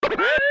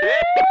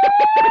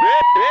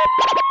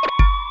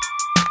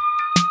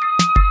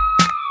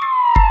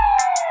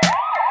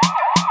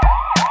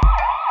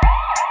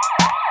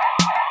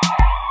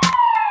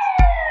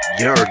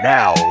You're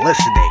now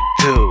listening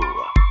to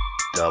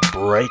The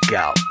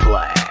Breakout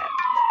Plan.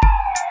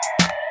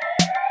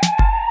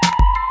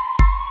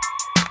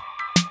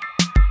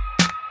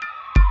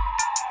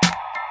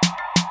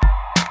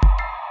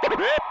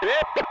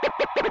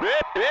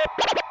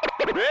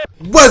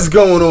 What's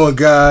going on,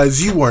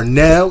 guys? You are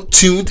now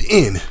tuned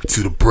in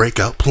to The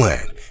Breakout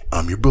Plan.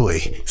 I'm your boy,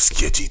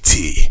 Sketchy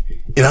T,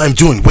 and I'm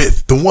joined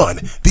with the one,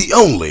 the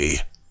only,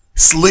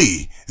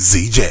 Slee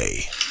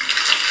ZJ.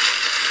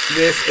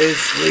 This is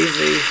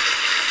Sleazy.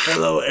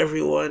 Hello,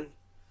 everyone.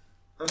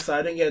 I'm sorry,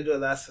 I didn't get to do it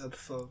last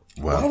episode.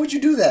 Wow. Why would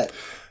you do that?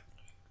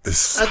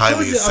 It's I highly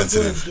told you I was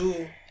insensitive. going to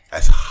do.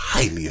 That's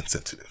highly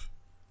insensitive.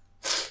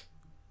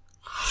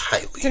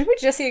 Highly. Didn't we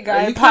just see a guy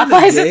Are in you kinda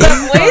Popeyes gay? at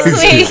the place?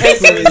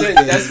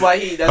 That's why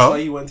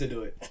he wanted to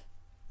do it.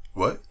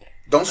 What?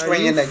 Don't Are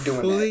strain you your neck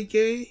doing fully that.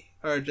 gay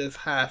or just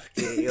half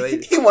gay?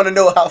 Like, He want to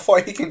know how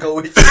far he can go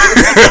with you.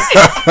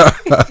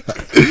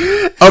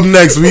 Up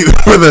next, with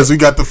us, we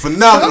got the I don't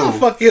phenomenal,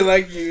 fucking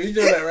like you. You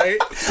know that,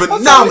 right?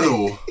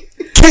 phenomenal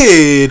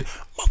kid,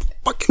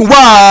 motherfucking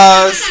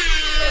Wise.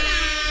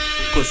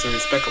 Put some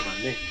respect on my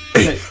name.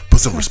 Hey, put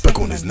some respect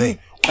on his name.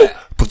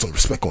 Put some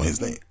respect on his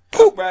name.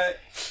 Right.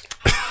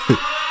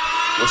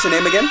 What's your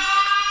name again?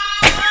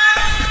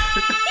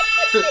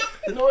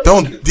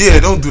 Don't do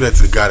that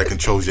to the guy that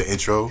controls your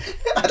intro.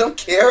 I don't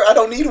care. I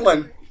don't need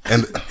one.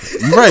 And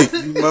you're right,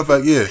 you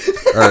motherfucker. Yeah.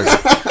 All right.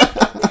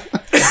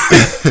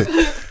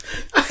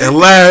 And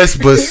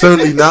last but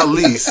certainly not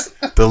least,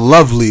 the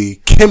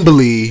lovely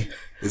Kimberly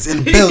is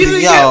in the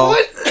building, y'all.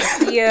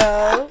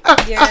 Yo,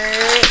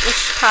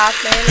 it's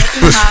poppin',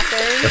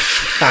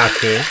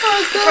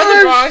 For the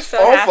Bronx, so I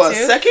have For a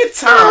to. second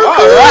time. All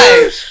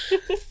right.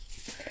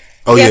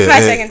 Oh Yeah, yeah, it's my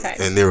and, second time.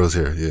 And Nero's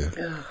here. Yeah.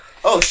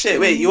 Oh, shit,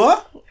 wait, you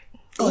are?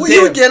 Who are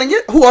you getting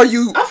it? Who are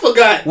you? I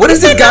forgot. What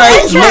is this I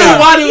guy's was trying to name?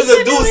 why there was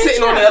a dude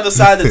sitting on the other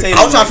side of the table.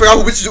 I was trying to figure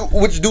out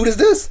which dude is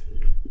this.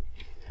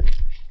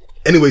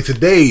 Anyway,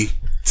 today,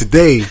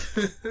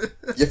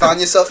 You found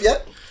yourself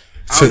yet?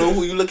 I don't know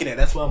who you looking at.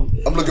 That's why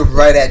I'm looking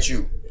right at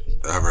you.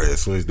 all right.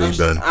 As soon as they're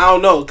done, I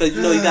don't know, because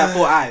you know you got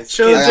 4 eyes.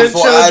 I got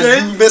 4 eyes.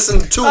 You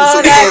missing 2, so Oh,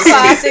 you that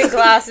can't see. classic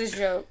glasses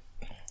joke.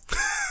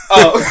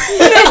 Oh. I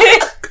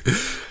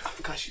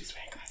forgot she was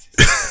wearing glasses.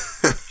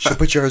 Should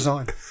put yours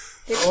on.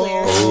 They're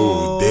clear.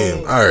 oh damn.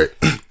 All right.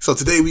 So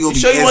today we gonna You be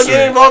sure you want to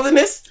get answering. involved in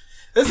this?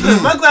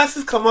 Listen, my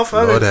glasses come off.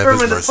 I'm in Lord have his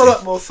permanent mercy.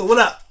 pull-up mode, so what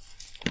up?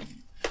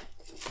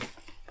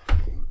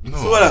 No,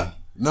 So what up?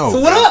 No. So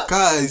what up?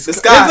 guys? Your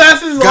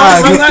glasses on,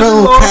 Guys, my we're glasses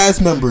fellow on.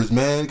 cast members,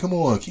 man. Come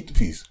on, keep the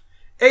peace.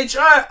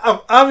 HR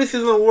obviously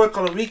doesn't work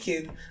on a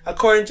weekend,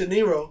 according to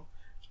Nero.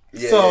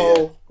 Yeah, So,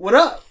 yeah. what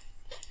up?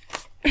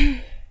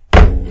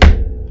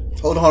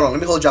 Hold on. Let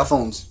me hold y'all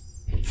phones.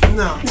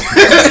 No.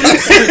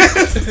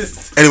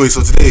 Anyway,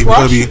 so today we're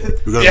gonna be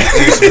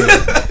answering.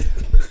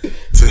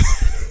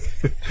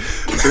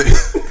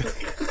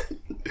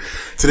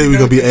 Today we're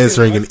gonna be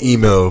answering an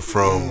email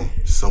from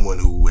someone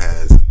who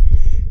has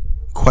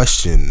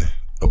question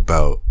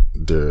about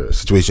their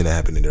situation that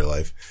happened in their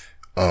life.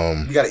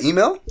 You got an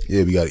email?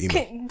 Yeah, we got an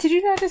email. Did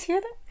you not just hear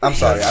that? I'm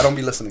sorry. I don't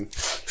be listening.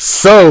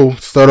 So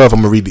to start off, I'm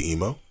gonna read the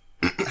email.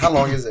 How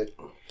long is it?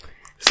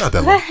 It's not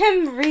that Let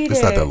long. him read It's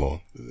it. not that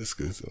long. It's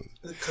good.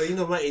 Because you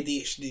know my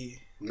ADHD.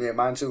 Yeah,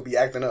 mine too. Be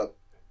acting up.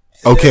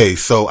 Okay,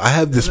 so I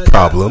have this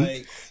problem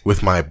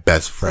with my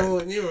best Oh,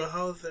 friend. Nero,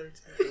 how's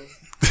everything?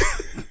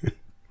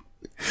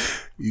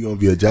 You gonna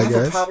be a I have a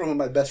jackass? problem with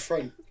my best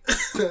friend.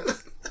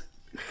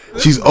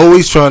 She's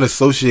always trying to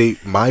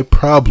associate my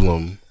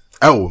problem.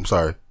 Oh, I'm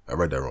sorry. I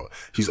read that wrong.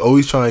 She's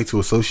always trying to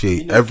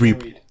associate every.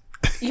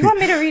 You want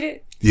me to read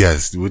it?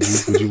 Yes. Would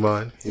you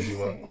mind? Would you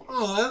mind?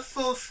 Oh, that's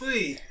so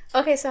sweet.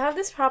 Okay, so I have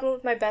this problem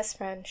with my best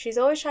friend. She's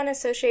always trying to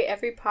associate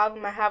every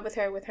problem I have with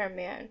her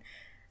man.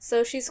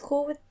 So she's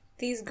cool with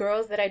these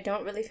girls that I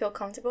don't really feel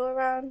comfortable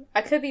around.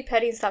 I could be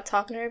petty and stop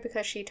talking to her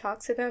because she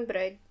talks to them,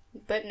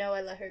 but no,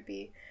 I let her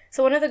be.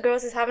 So one of the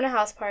girls is having a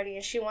house party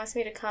and she wants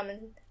me to come,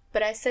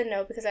 but I said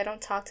no because I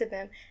don't talk to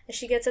them. And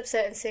she gets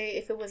upset and say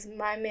if it was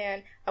my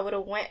man, I would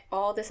have went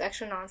all this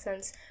extra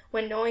nonsense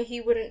when knowing he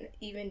wouldn't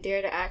even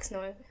dare to ask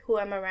knowing who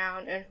I'm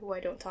around and who I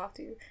don't talk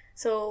to.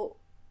 So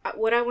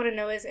what I want to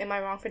know is, am I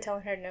wrong for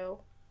telling her no?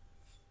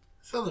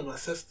 Sounds like my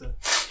sister.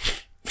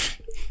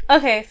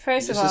 Okay,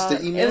 first Your of all,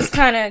 sister email? it was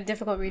kind of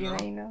difficult reading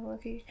that email,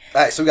 Loki.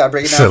 Alright, so we gotta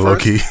break it Said down low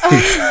first. key.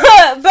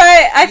 But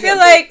I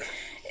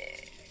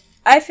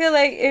feel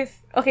like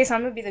if okay, so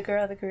I'm gonna be the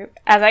girl of the group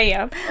as I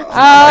am.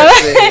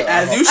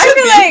 As you should I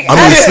feel be. like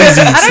I mean,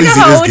 Sleazy I don't know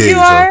how is old gay, you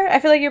so- are. I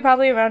feel like you're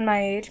probably around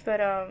my age,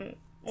 but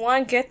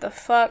one, get the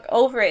fuck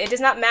over it. It does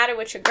not matter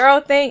what your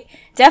girl think.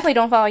 Definitely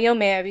don't follow your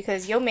man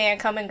because your man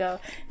come and go.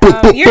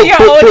 You're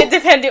your own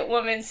independent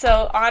woman,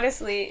 so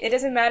honestly, it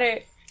doesn't matter.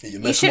 You You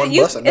miss should. one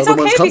You, bus, it's another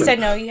okay one's if you coming. said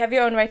no. You have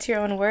your own right to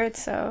your own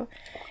words. So,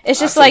 It's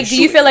just I like, say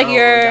do you shoot feel it. like I don't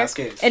really you're got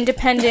scared.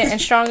 independent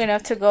and strong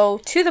enough to go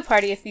to the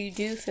party if you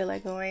do feel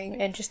like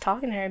going, and just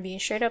talking to her and being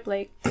straight up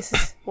like, this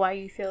is why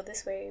you feel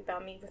this way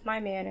about me with my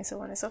man, and so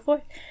on and so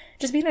forth.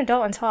 Just be an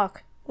adult and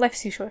talk.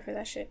 Life's too short for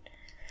that shit.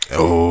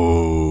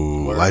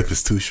 Oh, life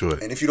is too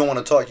short. And if you don't want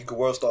to talk, you can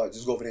world start.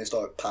 Just go over there and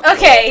start popping.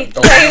 Okay. It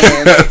off.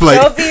 Don't Like,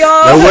 Don't be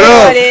all yo, what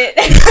up? about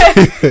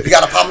it. you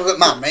got a problem with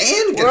my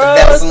man? Get World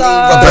the Vaseline.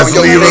 star. rub it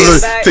on your Vaseline,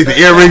 face. Back, take the back,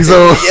 earrings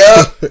off.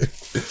 Yeah.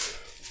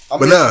 I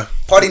But mean, nah,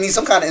 party needs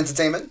some kind of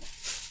entertainment.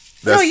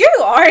 No, that's, you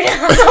are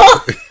now.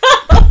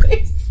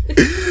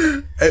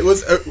 it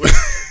was.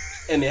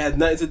 And it had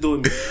nothing to do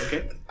with me,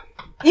 okay?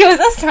 Yo, is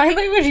that sign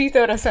language? You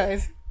thought that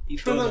size? He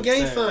Turn thought on I'm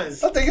gang saying.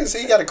 signs. I think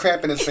he got a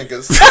cramp in his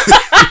fingers. So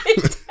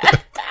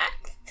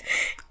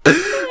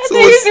Do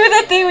you what's, do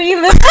that thing when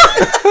you live?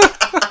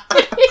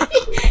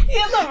 You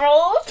have the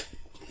roll.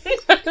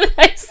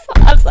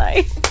 I'm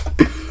sorry.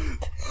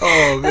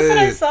 oh That's what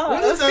I man. saw. I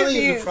What was is that even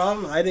confused. the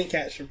problem? I didn't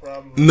catch your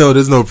problem. No,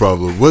 there's no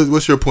problem.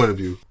 What's your point of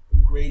view?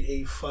 Grade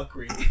A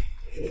fuckery.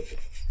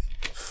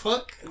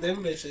 Fuck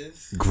them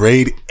bitches.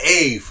 Grade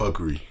A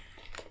fuckery.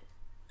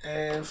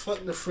 And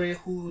fuck the friend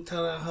who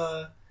telling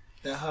her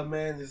that her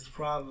man is the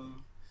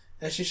problem.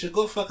 And she should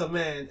go fuck a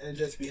man and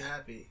just be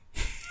happy.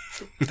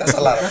 That's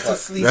a lot of That's a fuck.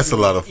 sleazy. That's a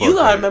lot of fun. You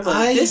gotta remember,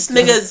 I this don't-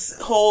 nigga's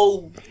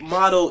whole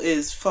motto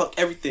is fuck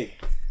everything.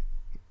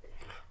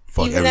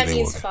 Fuck Even that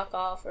everything. means fuck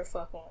off or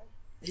fuck on.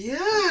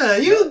 Yeah,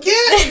 you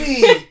get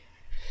me.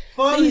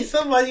 Finally,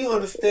 somebody who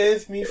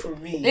understands me for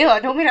me. Ew, I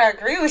don't mean I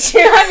agree with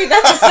you. I mean,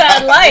 that's a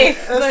sad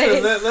life.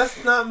 Listen, But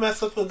let's not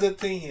mess up a good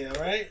thing here,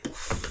 right?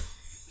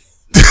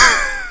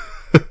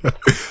 I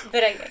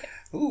get it.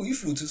 Ooh, you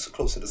flew too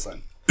close to the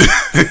sun.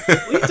 What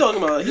are you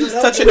talking about? He was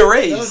That touching the That was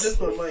rays.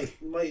 just my mic.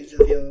 The mic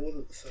just yelling.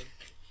 Wasn't the sun.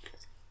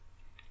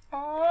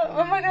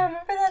 Oh my god,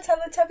 remember that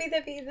Teletubby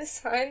that be the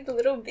sign, the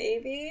little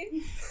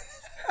baby?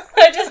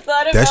 I just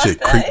thought about That that.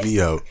 shit creeped me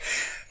out.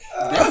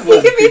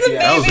 He could be the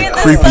That was baby a in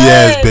the creepy sun.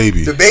 ass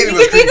baby. The baby You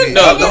was could be the creepy.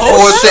 No, The the whole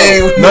whole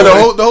thing.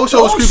 No, the whole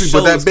show was whole creepy, but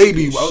show that was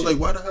baby, creepy I was as like, shit.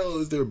 why the hell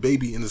is there a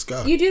baby in the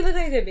sky? You do look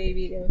like the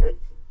baby though.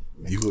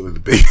 You look like the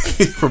baby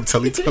from But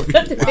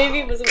Teletubbies. the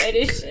baby was white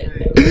as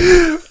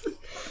shit.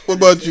 What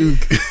about you?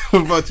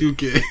 What about you,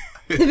 kid?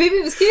 The baby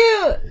was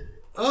cute.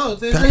 Oh,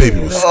 That baby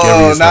was scary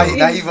Oh, as now hell. he,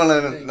 now he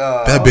feeling.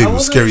 That baby I was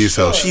wasn't scary as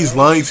hell. sure. She's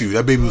lying to you.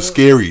 That baby was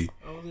scary.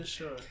 I wasn't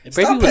sure. The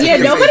baby Stop was petting Yeah,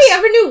 your nobody face.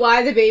 ever knew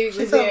why the baby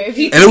was there. If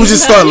you And it would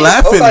just start Oh,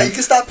 laughing. wow, you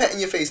can stop petting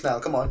your face now.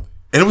 Come on.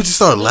 And it would just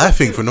start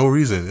laughing for no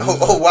reason. It was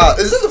Oh, wow.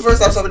 Is this the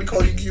first time somebody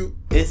called you cute?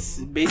 It's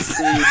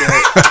basically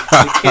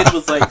the kid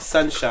was like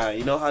sunshine.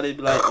 You know how they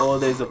be like, oh,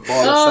 there's a ball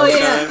Oh of yeah.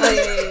 sunshine?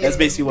 Oh, yeah. That's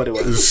basically what it It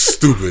was. was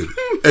stupid.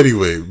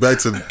 Anyway, back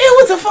to It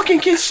was a fucking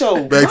kids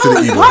show. Back to the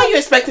evil. Why are you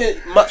expecting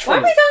much Why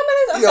from are we it? talking about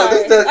this? I'm Yo,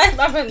 sorry. this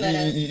I'm from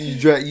that.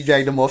 You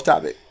dragged him off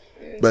topic.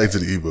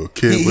 evil.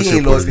 Kid, He what's your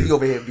ain't point lost. of He view?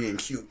 over here being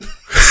cute.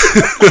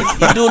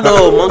 You do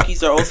know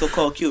monkeys are also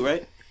called cute,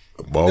 right?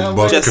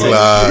 Bomba Just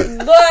clot.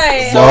 But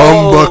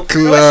Bomba what's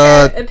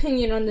clot. your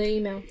opinion on the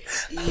email?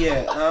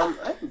 Yeah,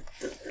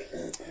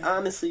 I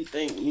honestly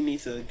think you need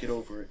to get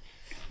over it.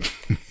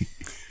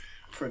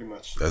 Pretty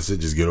much. That's it.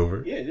 Just get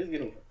over it. Yeah, just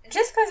get over it.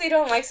 Just because you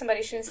don't like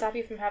somebody shouldn't stop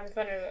you from having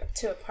fun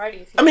to a party.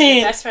 If you I mean,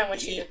 your best friend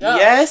wants you to go.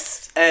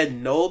 yes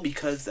and no,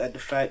 because at the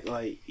fact,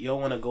 like, you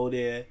don't want to go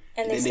there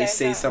And and they then they start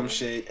say some something.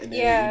 shit and then,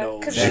 Yeah, you know.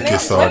 because Shit women,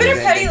 gets started. women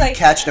are petty like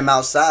catch that. them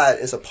outside.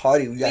 It's a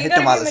party. We got to You hit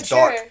them gotta while be it's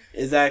dark. mature.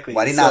 Exactly.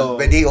 Why they not?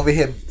 But they over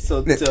here.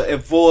 So to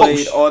avoid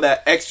sh- all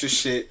that extra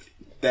shit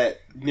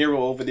that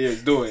Nero over there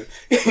is doing,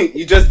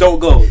 you just don't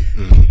go.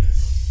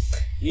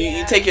 You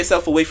Yeah. take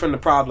yourself away from the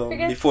problem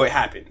Forget- before it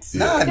happens.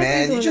 Nah, Get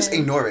man. these You just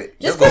women. ignore it.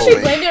 Just They'll because go she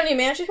away. blamed it on your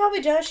man, she's probably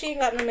jealous she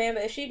ain't got no man.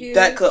 But if she do,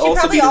 That could she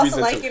also probably be the also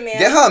reason like too. your man.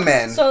 Get her a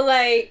man. So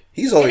like,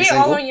 He's it always ain't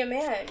all single. on your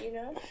man, you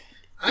know.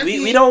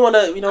 We don't want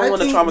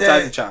to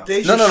traumatize the child.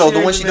 No. The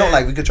one she don't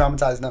like, we could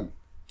traumatize them.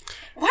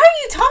 Why are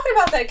you talking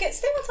about that?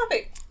 Stay on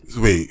topic.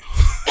 Wait.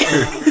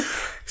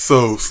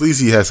 So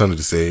Sleazy has something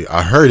to say.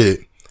 I heard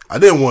it. I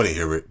didn't want to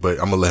hear it, but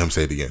I'm gonna let him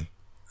say it again.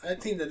 I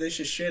think that they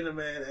should share the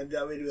man, and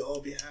that way we'll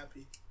all be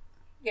happy.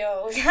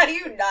 Yo, how do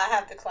you not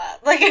have to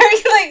clap? Like, are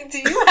you like, do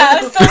you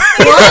have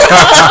something?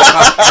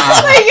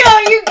 Like, yo,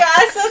 you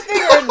got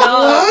something or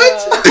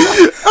not?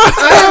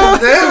 I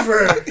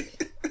never.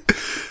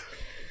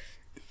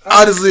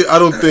 Honestly, I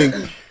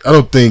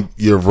don't think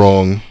you're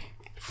wrong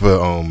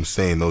for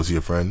saying no to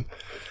your friend.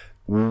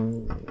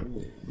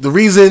 The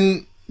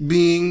reason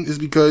being is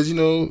because, you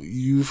know,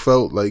 you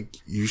felt like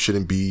you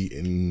shouldn't be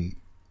in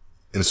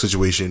a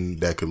situation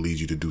that could lead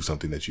you to do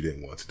something that you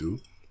didn't want to do.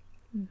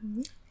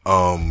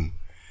 Mm-hmm.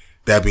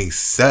 That being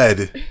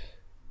said,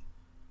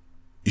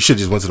 you should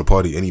just went to the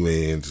party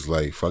anyway and just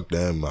like, fuck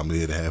them, I'm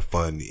here to have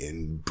fun,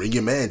 and bring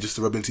your man just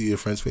to rub into your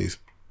friend's face.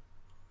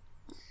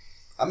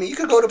 I mean, you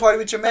could go to party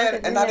with your man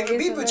Okay, and not yeah, even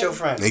be here's with the your man.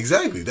 friend.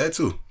 Exactly, that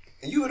too.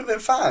 And you would have been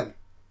fine.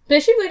 But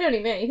if she blamed it on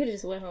your man, you could have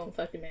just went home and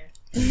fucked your man.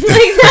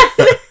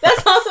 Like,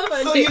 that's also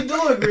fun So too. you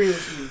do agree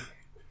with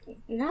me?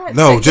 Not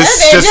No, together,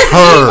 just be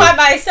her. by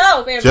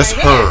myself and Just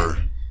my man.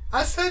 her.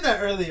 I said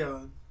that earlier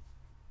on.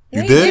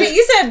 No, You did?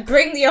 You said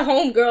bring your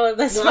homegirl and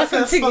let's No, I fuck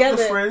them said fuck the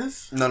together.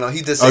 friends. No,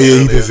 he did say Oh yeah, that he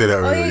earlier. did say that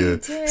Oh, yeah, earlier. you Yeah,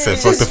 did. said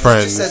fuck the Just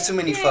friends. said too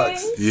many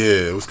fucks.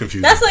 Yeah, it was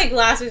confusing. That's like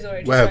last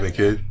resort. What happened,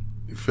 kid?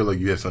 You feel like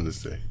you have something to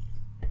say?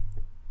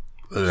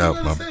 Let it out,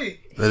 What my you gonna say?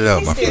 Let it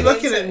out, my He's friend.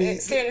 looking at me.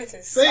 Staring into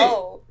his Say it.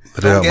 soul. Let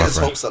it Don't out, get my his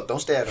friend. hopes up. Don't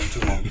stare at him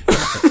too long.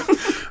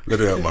 Let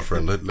it out, my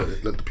friend. Let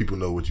the people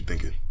know what you're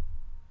thinking.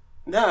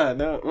 No.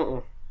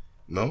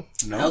 No?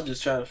 I was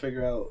just trying to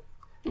figure out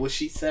what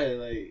she said.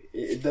 Like,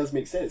 it does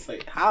make sense.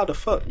 Like, how the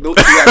fuck? Don't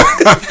you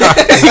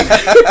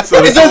gotta- So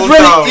it just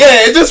really,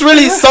 it just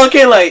really sunk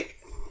in. Like,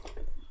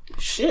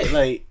 shit.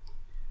 Like,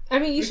 I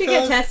mean, you should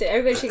Because- get tested.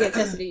 Everybody should get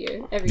tested a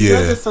year. Every Yeah.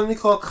 year. There's something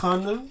called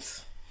condoms.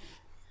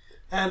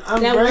 And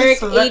I'm That very work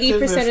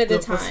selective 80% with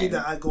of the pussy time.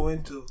 that I go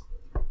into.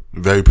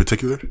 Very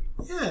particular.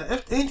 Yeah,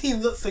 if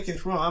anything looks like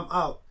it's wrong, I'm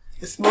out.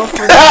 It smells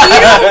funny.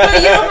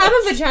 You don't have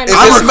a vagina. If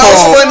I it smells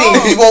recall-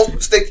 funny, he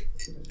won't stick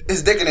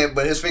his dick in it,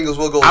 but his fingers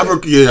will go. I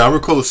in. I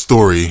recall a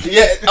story.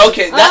 yeah,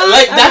 okay.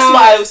 That's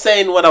why I was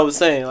saying what I was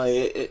saying.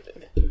 Like,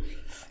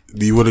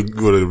 Do you want to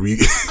go to read?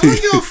 I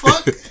don't give a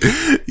fuck.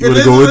 You want to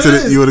is go what into it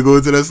that? is. You want to go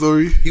into that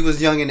story He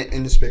was young and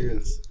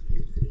inexperienced.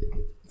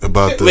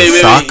 about the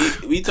wait.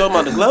 sock? We talking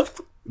about the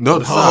glove? No,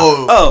 the sock.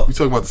 Oh, We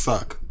talking about the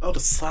sock. the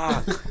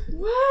sock.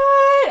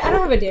 What? I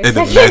don't have a dick. And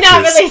So I the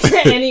cannot mattress.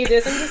 relate to any of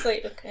this. I'm just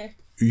like, okay.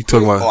 You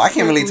talking Oh, about? I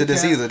can't relate to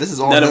this either. This is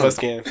all None him. of us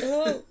can.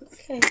 Oh,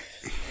 okay.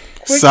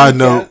 Side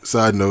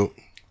note.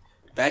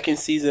 Back in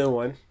season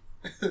 1.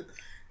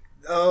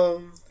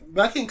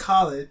 Back in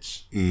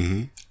college,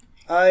 Mm-hmm.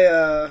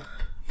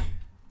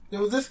 there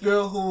was this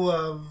girl who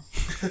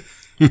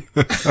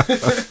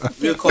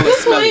We'll call her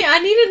smelly. Wait, I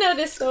need to know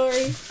this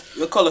story.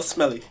 We'll call her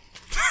smelly.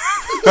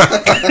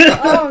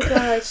 Oh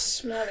god,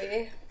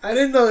 smelly. I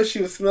didn't know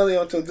she was smelly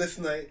until this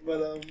night,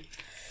 but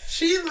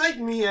she liked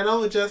me and I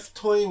was just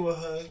toying with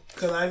her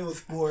because I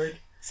was bored.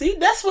 See,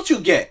 that's what you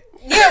get.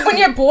 Yeah, when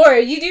you're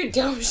bored, you do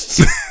dumb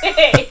shit.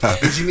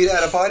 Did you meet her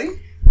at a party?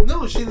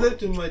 No, she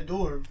lived in my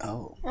dorm.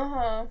 Oh.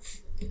 Uh-huh.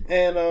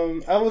 And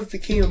I was the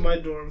king of my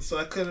dorm, so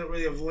I couldn't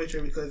really avoid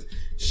her because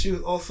she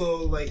was also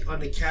like on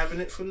the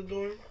cabinet for the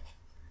dorm.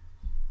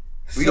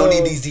 We don't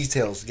need these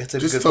details. Get to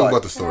the Just good talk part.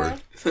 about the story.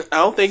 I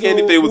don't think So,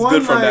 anything was one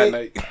good from that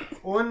night- night.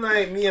 One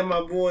night, me and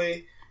my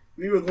boy,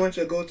 we were going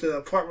to go to the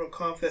apartment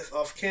complex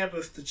off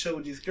campus to chill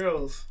with these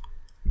girls.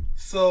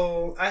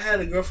 So I had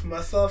a girl for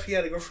myself, he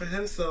had a girl for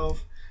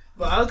himself.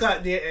 But I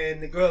got there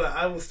and the girl that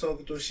I was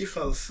talking to, she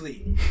fell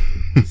asleep.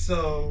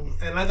 So,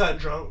 and I got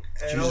drunk.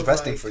 And She I was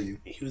resting like- for you.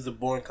 He was a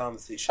boring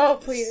conversation. Oh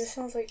please, it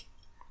sounds like.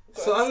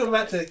 So I went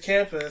back to the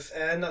campus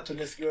and I knocked on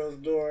this girl's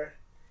door.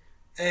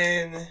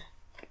 And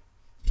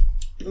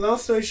long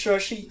story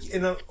short, she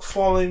ended up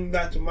following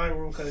back to my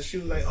room because she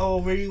was like, "Oh,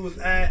 where you was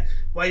at?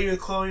 Why you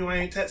didn't call me? Why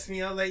you didn't text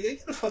me?" I was like, "Yeah,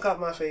 get the fuck out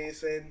my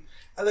face." And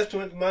I left her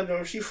went to my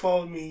dorm. She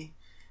followed me.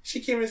 She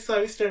came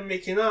inside. We started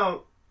making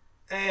out.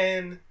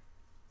 And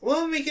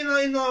while making out,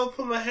 I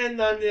put my hand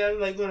down there. I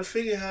was like going to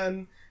figure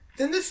hand.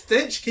 Then this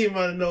stench came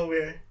out of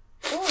nowhere.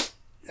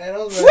 And I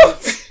was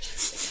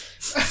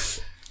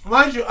like,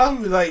 mind you,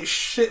 I'm like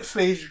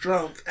shit-faced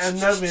drunk. I've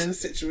never been in this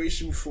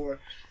situation before.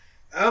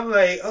 I'm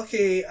like,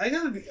 okay,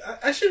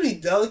 I should be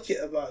delicate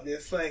about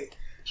this. Like,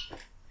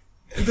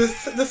 the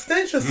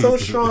stench was so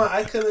strong,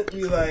 I couldn't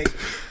be like,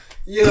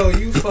 yo,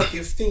 you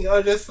fucking stink. I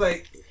was just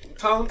like,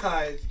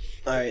 tongue-tied.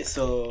 Alright,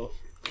 so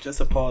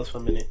just a pause for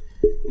a minute.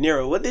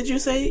 Nero, what did you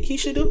say he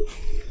should do?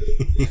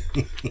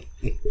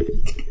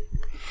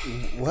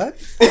 What?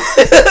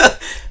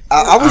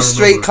 I was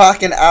straight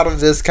cocking out of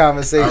this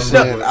conversation.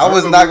 I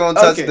was not going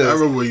to touch okay, I this.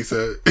 remember what you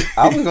said.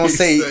 I was going to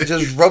say, You said-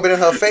 just rub it in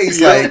her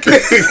face. Like,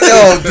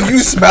 yo, do you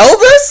smell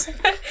this?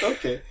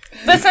 Okay.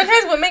 But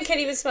sometimes women can't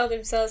even smell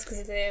themselves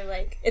because they're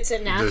like, it's a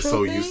natural They're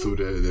so thing. used to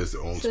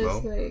their own So smell.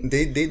 it's like,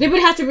 They they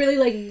would have to really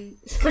like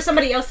for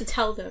somebody else to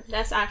tell them.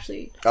 That's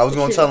actually. I was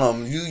going to true. tell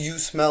them, you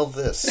smell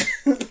this.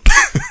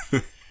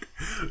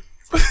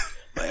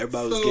 But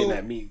everybody was So- getting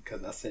at me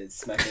because I said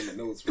smack in the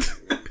nose.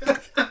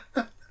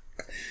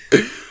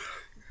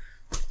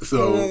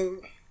 So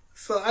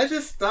So I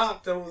just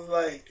stopped and was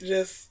like,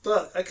 just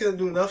stuck. I couldn't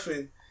do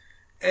nothing.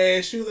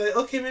 And she was like,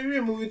 okay, maybe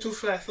you're moving too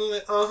fast. I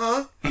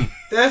was like,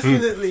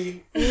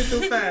 definitely moving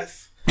too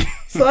fast.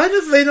 So I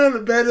just laid on the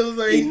bed and was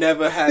like, He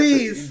never had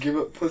please. to give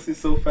up pussy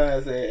so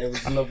fast and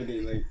was loving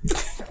it.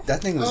 Like,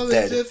 That thing I was was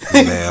dead. just,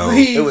 Now-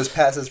 please. It was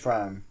past its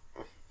prime.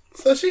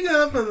 So she got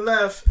up and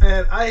left,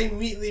 and I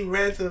immediately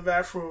ran to the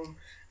bathroom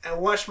and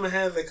washed my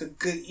hands like a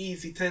good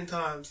easy 10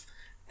 times,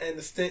 and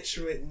the stench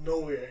went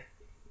nowhere.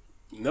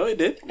 no, it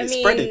did. It I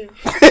spread mean,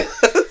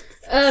 it.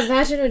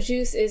 vaginal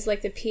juice is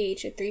like the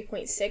pH at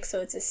 3.6,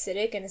 so it's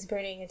acidic and it's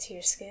burning into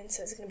your skin,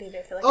 so it's gonna be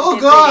there for like Oh, a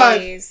good God.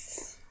 3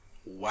 days.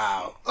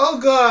 Wow. Oh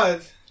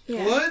God!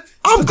 Yeah. What?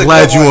 I'm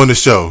glad you on the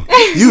show.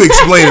 You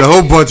explained a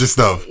whole bunch of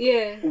stuff.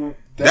 Yeah,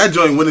 That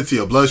joint went into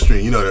your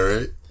bloodstream. You know that,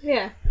 right?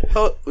 yeah.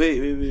 Oh,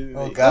 wait.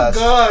 Oh, Oh gosh.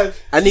 God!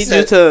 I need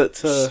you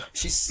to.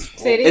 She's...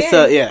 Say it It's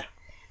again.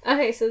 yeah.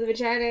 Okay, so the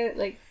vagina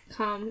like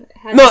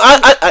has No,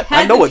 I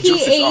has know the what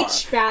juices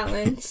pH are.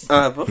 balance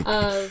Uh,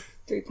 of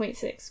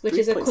 3.6, which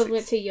is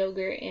equivalent to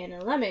yogurt and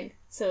a lemon.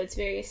 So it's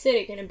very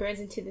acidic and it burns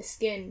into the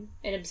skin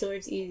and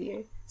absorbs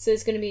easier. So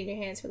it's going to be in your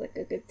hands for like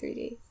a good 3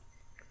 days.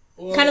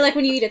 Well, kind of like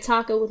when you eat a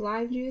taco with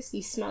lime juice,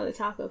 you smell the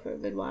taco for a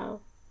good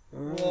while.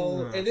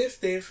 Well, it is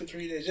staying for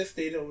 3 days. Just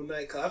stayed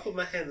overnight because I put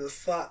my hand in the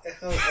sock and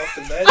hung off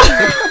the bed.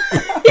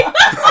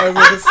 I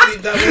went to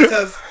sleep that way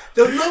because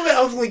there was no way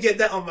I was going to get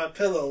that on my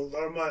pillows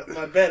or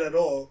my bed at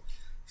all.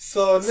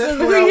 So that's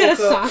when I woke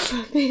up.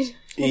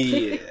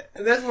 Yeah.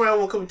 And that's when I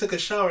woke up and took a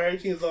shower.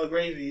 Everything was all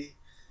gravy.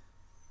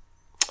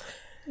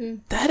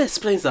 That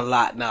explains a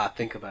lot now I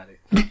think about it.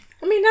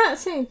 I mean, not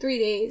saying 3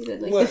 days,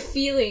 but like the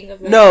feeling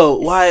of like, no,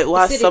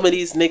 why some of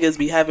these niggas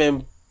be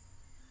having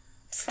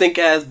stink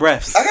ass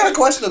breaths? I got a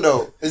question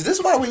though. Is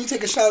this why when you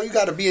take a shower you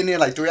gotta be in there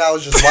like 3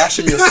 hours just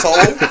washing your soul?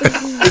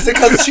 Is it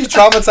because she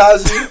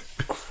traumatized you?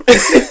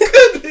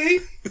 It could be.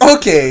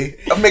 Okay,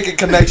 I'm making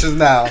connections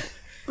now.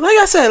 Like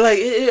I said, like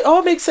it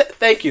all makes sense.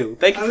 Thank you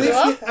for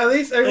that. At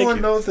least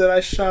everyone knows that I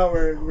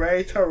showered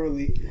very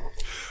thoroughly.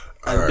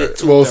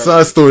 Alright. Well,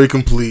 side story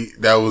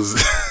complete. That was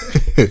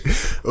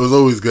it was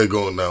always good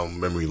going down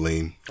memory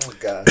lane. Oh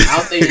god. I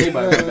don't think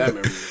anybody got that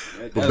memory.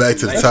 But back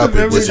to the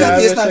topic, which is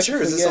it's not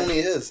yours, it's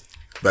only his.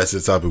 Back to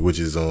the topic, which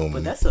is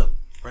But that's a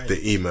friend.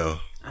 the email.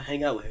 I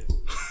hang out with him.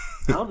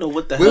 I don't know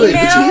what the hell. Wait, which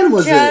hand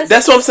was it?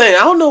 That's what I'm saying. I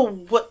don't know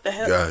what the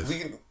hell. Guys.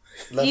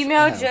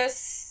 Email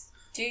just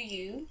do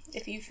you.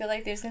 If you feel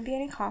like there's gonna be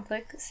any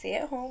conflict, stay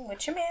at home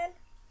with your man.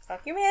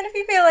 Fuck your man if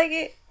you feel like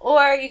it,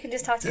 or you can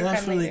just talk to your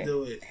friend later.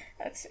 Definitely do it.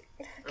 That's it.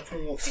 I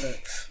promote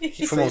sex.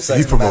 He promotes sex.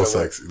 He promotes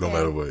sex no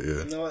matter what.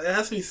 Yeah. No, it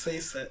has to be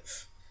safe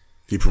sex.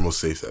 He promotes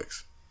safe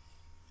sex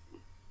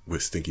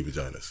with stinky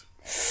vaginas.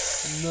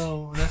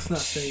 No, that's not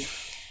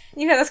safe.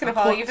 You know that's gonna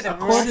follow you for the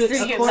rest of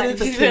your According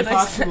to Kim life.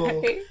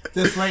 Possible,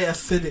 that's very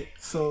acidic,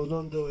 so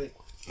don't do it.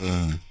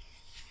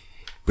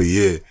 But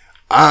yeah,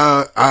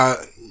 I,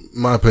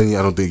 my opinion,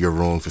 I don't think you're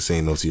wrong for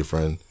saying no to your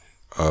friend.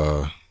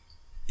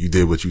 You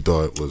did what you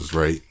thought was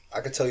right. I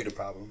can tell you the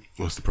problem.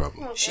 What's the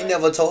problem? She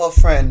never told her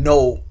friend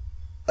no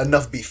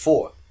enough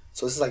before.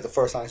 So this is like the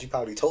first time she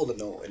probably told her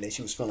no, and then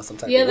she was feeling some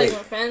type of way. like my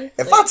friend.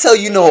 If I tell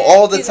you no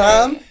all the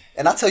time,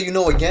 and I tell you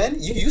no again,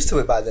 you used to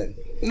it by then.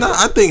 No,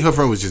 I think her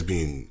friend was just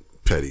being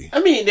petty.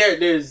 I mean,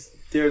 there's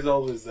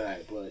always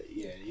that, but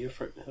yeah,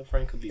 her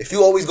friend could be. If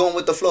you always going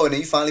with the flow, and then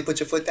you finally put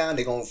your foot down,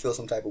 they gonna feel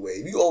some type of way.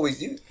 If you always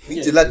you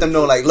just let them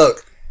know like,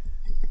 look,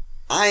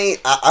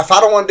 if I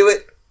don't want to do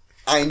it,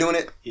 I ain't doing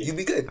it. Yeah. You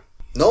be good.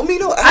 No, me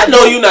no. I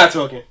know you not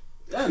talking.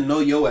 I know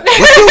your ass.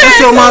 What's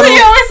your motto?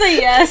 You always say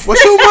yes.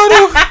 What's your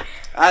motto?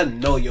 I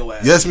know your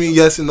ass. Yes mean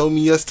yes and no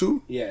mean yes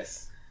too?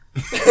 Yes.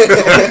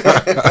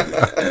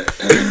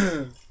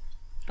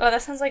 Oh,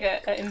 that sounds like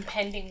an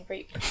impending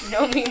rape.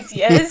 No means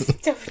yes.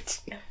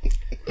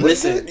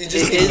 Listen,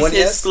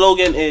 his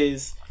slogan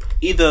is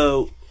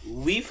either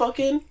we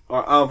fucking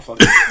or I'm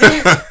fucking.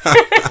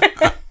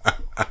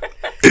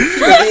 He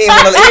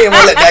didn't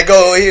want to let that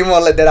go. He didn't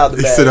want to let that out the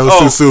bag. He said that was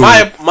too soon.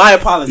 My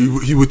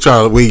apologies. He would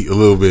try to wait a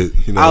little bit,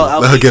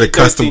 let her get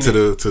accustomed to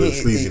the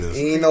sleaziness.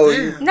 He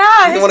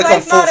nah, his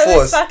wife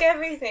motto is fuck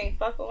everything.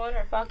 Fuck one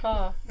or fuck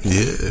off.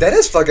 Yeah. That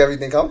is fuck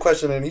everything. I'm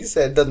questioning. He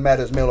said it doesn't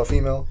matter if it's male or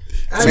female.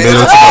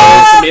 Tomato,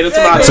 tomato. You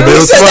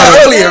said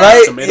that earlier,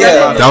 right? Tomato.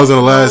 That was in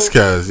the last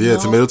cast. Yeah,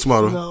 tomato,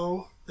 tomato.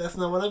 No, that's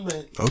not what I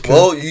meant. Okay.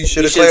 Well, you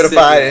should have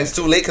clarified, and it's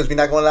too late because we're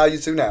not going to allow you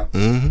to now.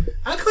 Mm-hmm.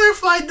 I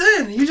clarified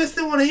then. You just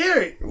didn't want to hear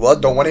it. Well,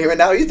 don't want to hear it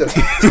now either.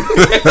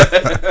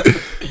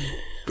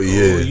 But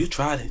yeah. You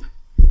tried it.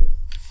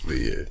 But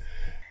yeah.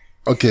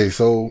 Okay,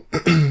 so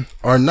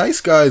are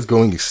nice guys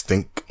going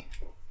extinct?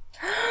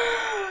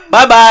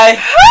 Bye-bye.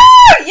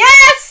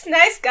 Yes!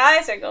 Nice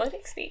guys are going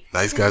extinct.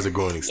 Nice guys are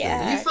going extinct.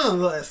 Yeah. You sound a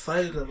little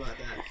excited about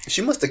that.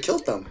 She must have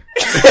killed them.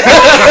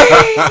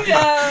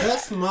 That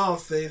smile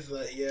says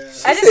that, yeah.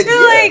 I just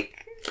feel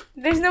like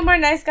there's no more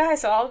nice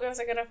guys, so all girls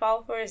are gonna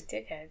fall for is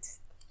dickheads.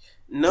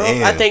 No,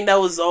 Damn. I think that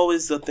was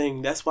always the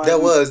thing. That's why.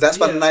 That's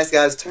why the nice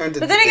guys turned to.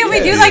 But then again,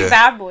 we do like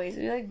bad boys.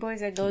 We like boys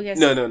that go against.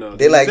 No.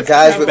 They like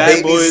guys with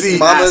bad baby boys,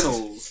 mamas.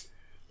 assholes.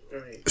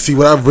 Right. See,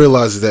 what I've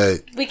realized is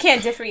that We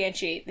can't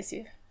differentiate the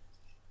two.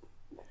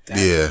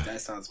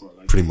 That sounds more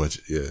like pretty much,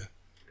 yeah.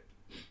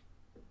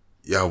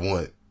 Y'all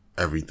want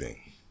everything.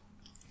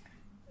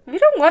 We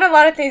don't want a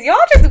lot of things.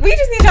 We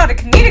just need y'all to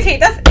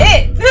communicate. That's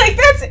it. Like,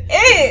 that's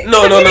it.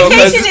 No.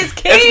 Communication is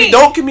key. If we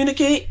don't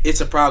communicate,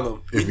 it's a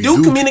problem. If we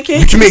do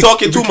communicate, we're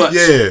talking too much.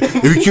 Yeah.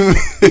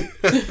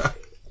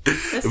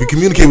 If we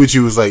communicate with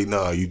you, it's like,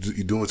 nah, you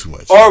doing too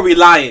much. Or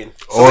relying.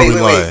 Or Wait.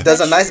 relying.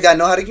 Does a nice guy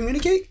know how to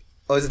communicate?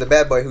 Or is it the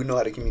bad boy who know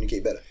how to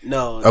communicate better?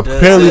 No.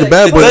 Apparently the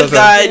bad boy good doesn't.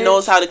 guy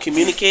knows how to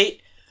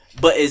communicate,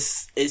 but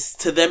it's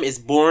to them it's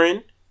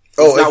boring.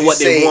 Oh, not if you what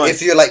they want.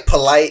 if you're like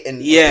polite and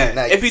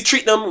nice. If you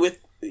treat them with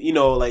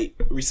like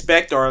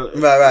respect or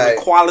right.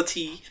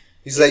 equality.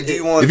 He's like, do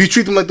you want? If you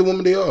treat them like the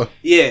woman they are.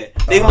 Yeah,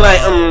 they can be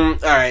like, all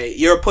right,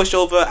 you're a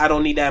pushover. I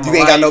don't need that. In you my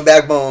ain't life. got no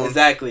backbone.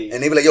 Exactly.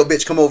 And they be like, yo,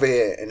 bitch, come over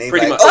here. And they be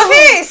Pretty like, much.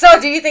 Okay, so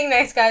do you think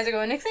nice guys are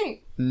going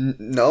extinct?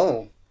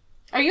 No.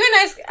 Are you a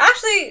nice?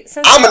 Actually,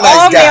 since I'm a we're nice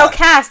all guy. male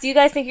cast, do you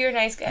guys think you're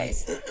nice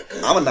guys?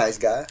 I'm a nice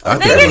guy. I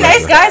Then you're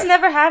nice guys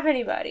never have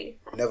anybody.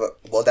 Never.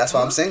 Well, that's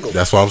why I'm single.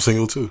 That's why I'm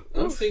single too.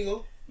 I'm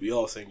single. We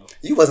all single.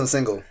 You wasn't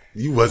single,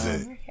 You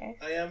wasn't. Okay.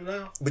 I am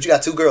now. but you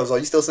got 2 girls. Are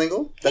you still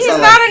single? That He's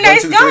sound not like a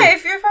nice 1, 2, guy 3.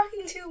 if you're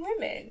fucking 2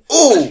 women. I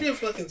Ooh, feel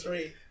fucking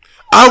 3.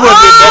 I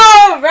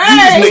Oh, wasn't.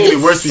 right. You just making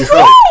it worse for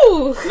yourself.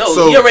 Woo! No,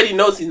 So- he already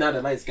knows he's not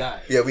a nice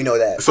guy. yeah, we know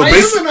that. So I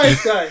based, am a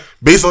nice guy.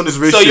 based on this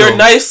ratio, So you're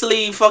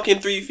nicely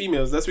fucking 3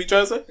 females. That's what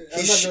you're trying to say?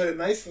 I'm not doing it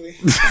nicely.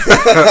 This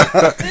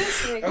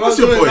nigga. I'm What's not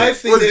your doing it point?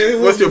 nicely. What's, then it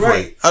what's your won't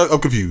point? be right. I'm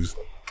confused.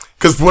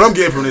 Because what I'm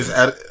getting from this,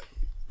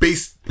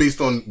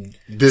 based on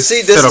this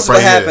See, this setup is what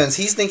right happens.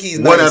 He think he's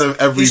One nice. out of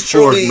every He's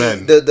 4 truly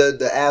men.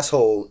 the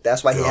asshole.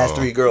 That's why he has No.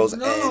 3 girls,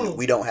 No. and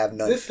we don't have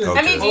none. Listen, Okay.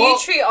 I mean, do you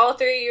treat all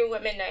 3 of your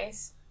women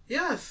nice?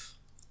 yes.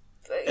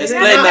 He's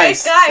Explain not a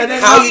nice. nice guy. And then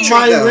for how fucking you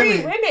treat them? 3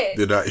 Women. women. here.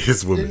 They're not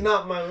his They're women.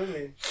 not my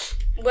women.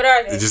 What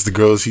are they? They're just the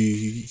girls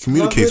he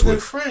communicates Lovers and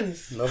with.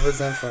 friends.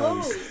 Lovers and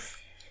friends. Hoes.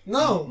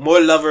 No.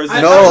 More lovers I-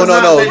 than No, would no,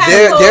 not no. let you-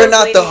 They're Hoes, not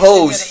the ladies and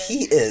hoes.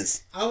 gentlemen. He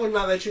is. I would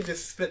not let you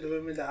disrespect the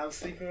women that I'm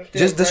sleeping with. Just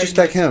They're very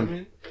disrespect nice him.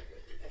 women.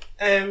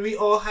 And we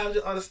all have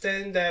to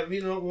understand that we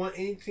don't want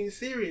anything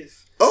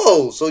serious.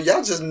 Oh, so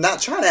y'all just not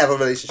trying to have a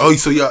relationship. Oh,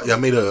 so y'all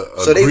made a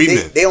so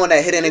agreement. they on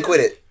that hit it and quit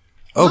it.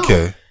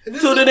 Okay. And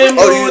this Tooted is- and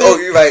Oh,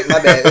 you're right. My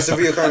bad. It's a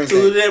reoccurring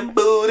tooted thing. and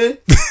booted.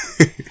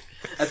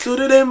 I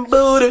tooted and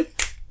booted.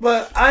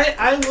 But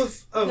I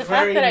was a The fact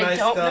very that I nice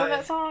don't know guy.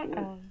 that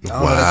song.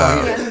 Wow.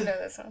 I don't know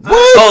that song.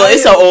 Oh,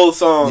 it's an old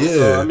song. Yeah.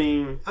 So, I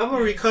mean, I'm a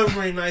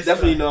recovering nice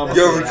Definitely guy. know I'm That's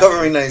You're a what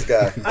recovering nice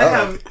guy. I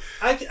have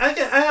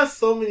I have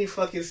so many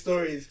fucking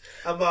stories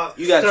about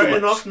You got too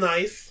starting much. off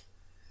nice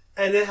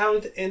and then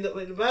having to end up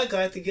with the bad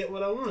guy to get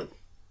what I want.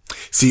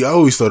 See, I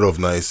always start off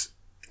nice,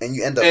 And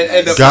you end up. And nice.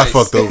 end up got nice.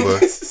 fucked over,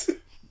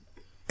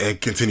 and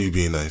continue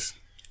being nice.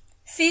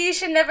 See, you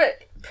should never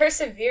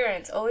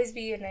perseverance. Always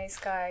be a nice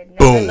guy. Never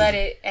Boom. let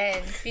it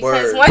end.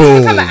 Because Word. once you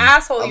Boom. become an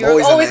asshole, I'm you're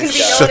always always a going to nice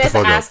be guy. known Shut the as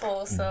an fuck up.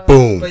 asshole. So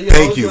Boom. But you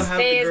Thank also you. have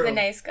stay the as the girl.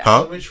 nice guy.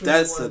 Huh? Which one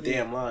That's you a wanna be.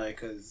 damn lie.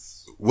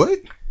 Cause What?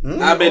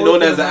 I've been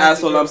known as an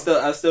asshole. I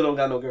still don't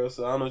got no girl.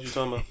 So I don't know what you're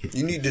talking about.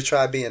 You need to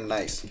try being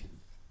nice.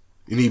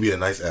 You need to be a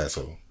nice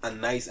asshole. A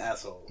nice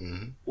asshole.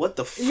 Mm-hmm. What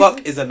the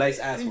fuck is a nice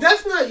asshole?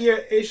 That's not your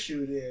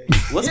issue there.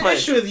 What's your my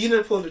issue? Is you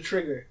didn't pull the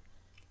trigger.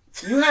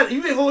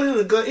 You've been holding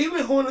a gun. You've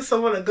been holding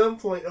someone at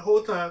gunpoint the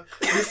whole time.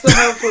 You still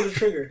haven't pulled the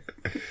trigger.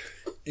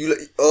 You like,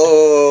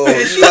 oh, And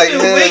you she's like been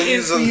him.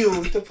 waiting for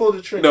you to pull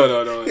the trigger.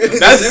 No.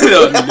 That's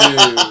no.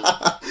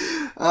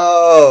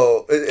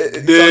 Oh,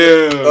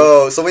 Damn.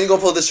 oh. So when you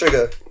gonna pull this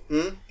trigger?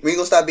 When you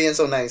gonna stop being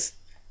so nice?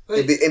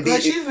 Like, And be-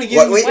 like she's been what-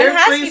 giving when- me When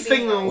has airplane he been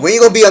signals. When you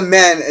gonna be a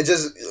man and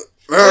just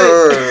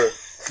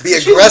be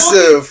She's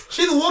aggressive?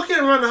 She's walking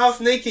around the house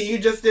naked. You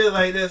just did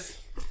like this.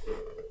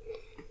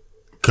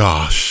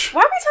 Gosh.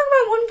 Why are we talking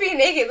about women being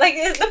naked? Like,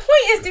 the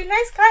point is, do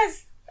nice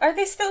guys, are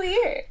they still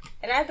here?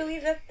 And I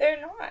believe that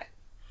they're not.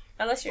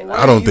 Unless you're I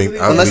lucky. don't think. I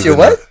don't Unless think you're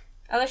they're what? not.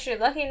 Unless you're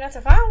lucky enough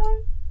to find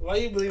one. Why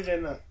you believe they're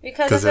not?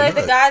 Because I 'Cause feel like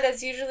they're the not. guy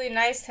that's usually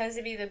nice tends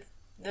to be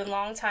the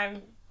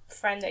long-time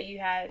friend that you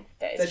had.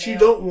 That you male.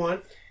 don't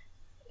want.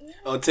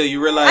 Until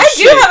you realize. I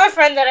do shit. have a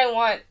friend that I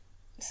want.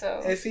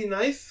 So, Is he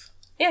nice?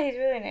 yeah, he's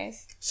really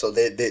nice. So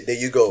there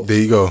you go. There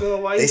you go. So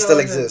why They you still not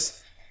with him?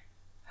 exist.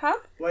 Huh?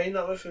 Why you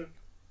not with him?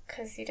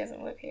 Because he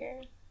doesn't live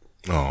here.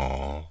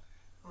 Aww.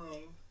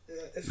 Yeah,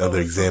 it's Another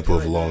always example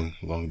of something like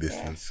long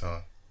distance. Huh?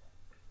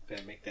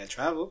 Better make that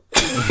travel.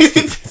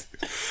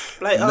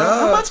 Like, Nah.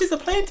 how much is a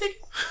plane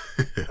ticket?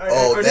 that.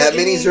 Oh, Are that there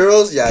many any-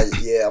 zeros? Yeah.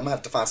 I'm gonna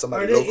have to find Are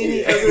somebody there local.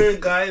 any other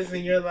guys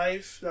in your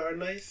life that are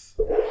nice?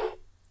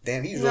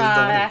 Damn, he's No, really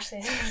going.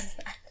 actually.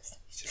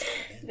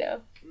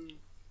 No.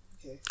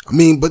 I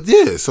mean, but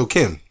yeah. So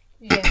Kim,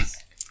 Yes.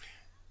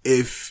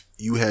 if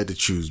you had to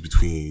choose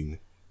between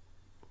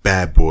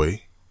bad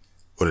boy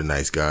or the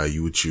nice guy,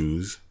 you would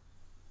choose.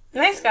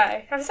 Nice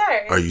guy. I'm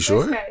sorry. Are you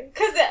sure?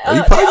 Because Are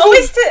you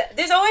positive?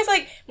 there's always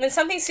like when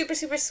something's super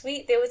super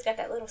sweet, they always got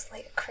that little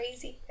slight of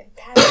crazy and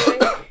bad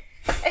boy.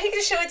 And he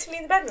can show it to me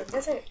in the bedroom.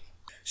 That's it.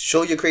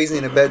 Show your crazy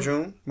in the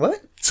bedroom.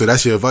 What? So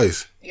that's your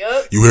advice.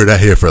 Yup. You heard that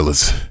here,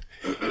 fellas.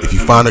 If you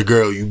find a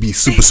girl, you be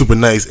super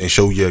nice and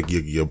show your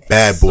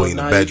bad boy So in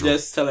the now bedroom. you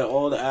just telling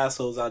all the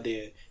assholes out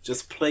there,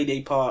 just play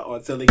their part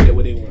until they get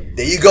what they want.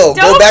 There you go.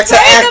 Go Don't back to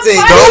play the acting.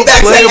 part. Go Don't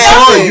back play to the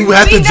part. acting. You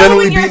have We to know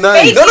generally when be you're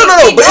nice. fake. No. We But if know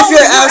you're an when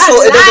you're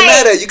asshole, it doesn't lying.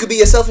 matter. You could be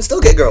yourself and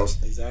still get girls.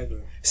 Exactly.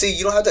 See,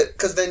 you don't have to,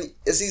 because then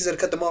it's easier to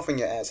cut them off when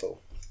you're an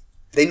asshole.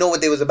 They know what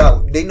they was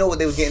about. They know what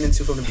they was getting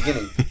into from the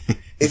beginning.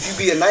 If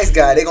you be a nice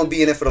guy, they're gonna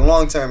be in it for the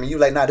long term, and you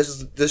like, nah, this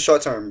is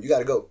short term. You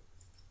gotta go.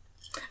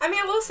 I mean,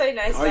 I will say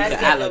nice Or you guys can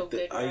get act no like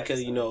good or you reps. can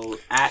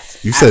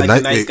act. You act said like a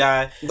nice- nice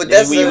guy. But But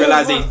that's when you the-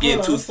 realize Hold they on, getting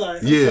hold on, too. I'm sorry.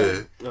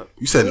 Yeah.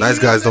 You said nice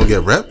guys don't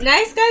get rep?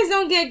 Nice guys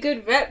don't get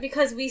good rep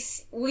because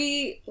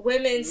we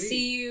women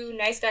see you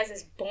nice guys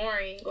as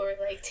boring or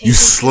like taking You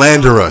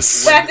slander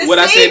us. But at the What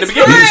I same said in the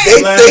beginning. time, They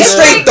it's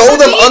straight like, throw for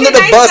them being under a the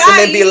nice bus and guy,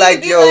 then be you like,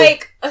 need to yo.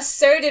 like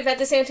assertive at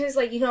the same time. It's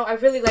like, I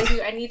really like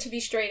you. I need to be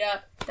straight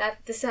up.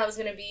 This is how it's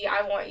gonna be.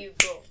 I want you.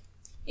 Boom.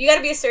 You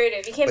gotta be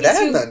assertive. You can't But be that has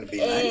too. nothing to be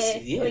nice.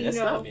 Yeah, like, that's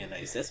you know. not being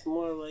nice. That's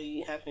more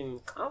like having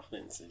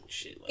confidence and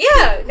shit. Like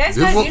Yeah, nice There's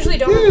guys one- usually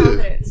don't have yeah.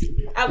 confidence.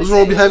 I would What's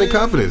wrong with say. having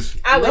confidence?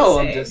 I would no,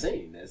 say. I'm just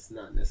saying that's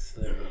not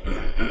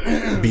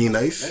necessarily Being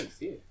nice? nice.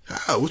 Yeah.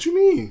 How? What you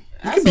mean? You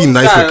Assholes can be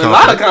nice got with a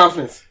lot of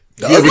confidence. confidence.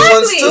 The other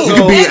ones Exactly. too. You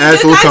can be an And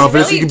asshole good with guys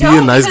confidence. really You can be a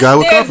don't, nice because guy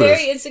with they're confidence.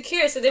 very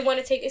insecure, so they want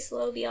to take it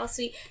slow, be all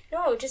sweet.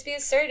 No, just be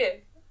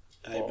assertive.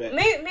 I bet.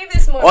 Maybe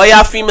it's more. All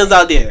y'all females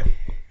out there,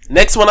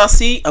 next one I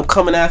see, I'm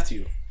coming after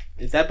you.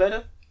 Is that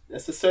better?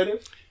 That's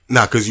assertive.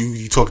 Nah, because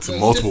you talk to you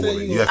multiple just said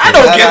women. you- You have I to,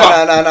 don't No, give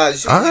up. no.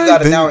 You Alright,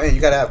 gotta then. narrow in.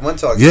 You gotta have one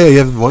target. Yeah, you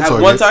have one Have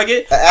target. one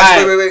target.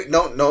 Actually, Alright. wait.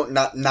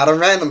 No, not a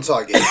random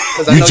target.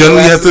 Because I You know your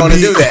generally ass have is to going to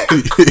be. do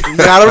that.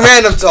 Not a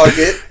random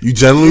target. You You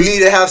generally. need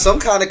to have some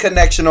kind of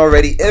connection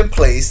already in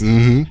place,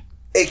 Mm-hmm.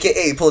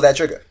 aka pull that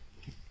trigger.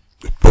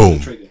 Boom.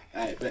 Trigger.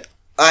 Alright, bet.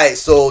 All right,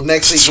 so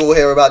next week we'll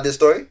hear about this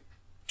story.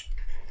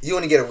 You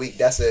only get a week.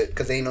 That's it,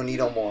 because ain't no need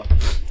no more.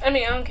 I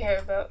mean, I don't care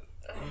about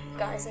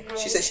guys. Like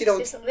She said she don't-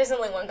 There's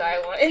only one guy I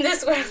want in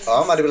this world. Oh,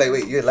 I'm about to be like,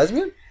 wait, you're a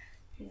lesbian?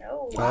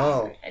 No.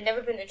 Oh. I've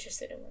never been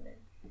interested in women.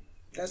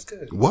 That's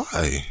good.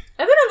 Why?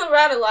 I've been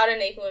around a lot of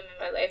naked women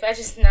in my life. I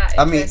just not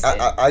I mean, interested.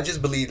 I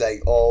just believe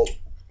like all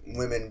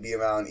women be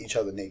around each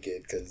other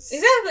naked because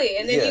Exactly,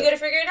 and then Yeah. you gotta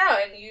figure it out,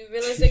 and you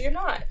realize that you're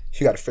not.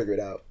 you got to figure it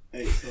out.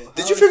 Hey, so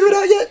Did you figure it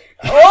out yet?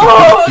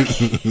 Oh,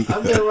 okay.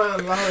 I've been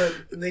around a lot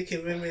of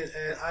naked women,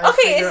 and I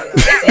Okay, figure out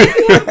it's if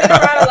you have been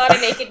around a lot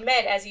of naked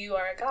men as you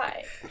are a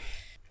guy.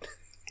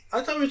 I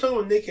thought we were talking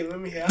about naked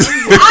women here. Because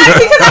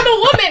I'm a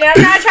woman and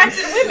I'm not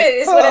attracted to women,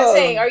 is what I'm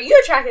saying. Are you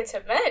attracted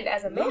to men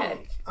as a man?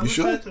 I'm You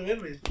sure? attracted to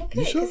women. Okay,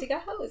 You sure? because he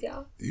got hoes,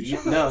 y'all. You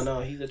sure? No,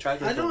 he's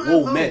attracted I to don't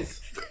whoa have men. hoes.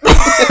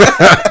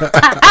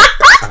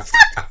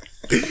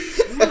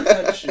 I'm not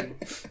touch you.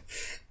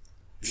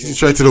 She's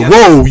trying to the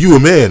whoa, you a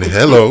man.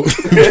 Hello.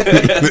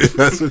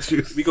 That's what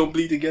you. We gonna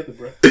bleed together,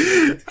 bro.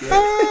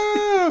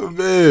 Ah,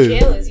 man.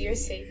 Jail is your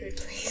sacred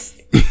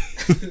place.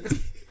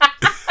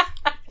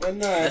 But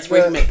no, That's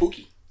where he met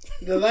Pookie.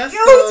 the last Yo,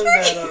 time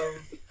it's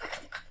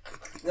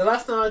that the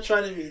last time I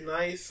tried to be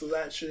nice was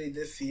actually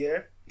this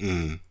year.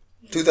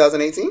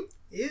 2018?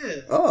 Yeah,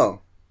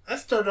 Oh. I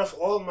started off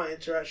all of my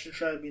interactions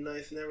trying to be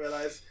nice, and then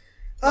realized,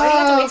 Why do you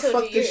have to wait till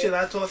fuck New this Year? shit.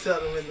 I tossed it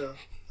out the window.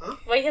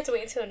 Why you have to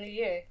wait until New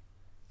Year?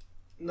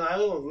 No, I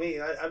don't wait.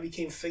 I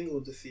became single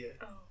this year.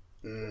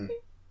 Mm.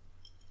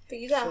 But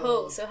you got So-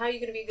 hoes, so how are you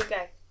gonna be a good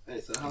guy? Hey,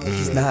 so how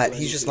He's not.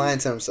 He's just lying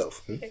to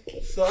himself.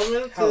 Okay. So I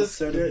went How to this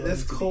assertive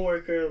this was he?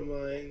 coworker of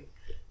mine,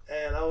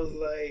 and I was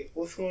like,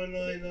 "What's going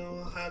on? You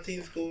know, how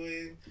things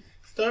going?"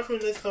 Start from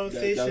this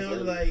conversation. That I was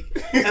was early.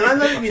 like, and I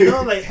let me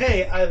know, like,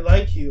 "Hey, I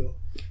like you.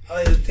 I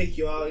like to take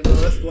you out. You know,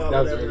 let's go out,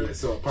 That was whatever." earlier,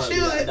 so apparently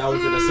She was that like,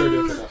 wasn't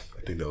assertive enough.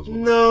 I think that was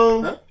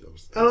No, Huh?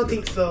 I don't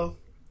think so.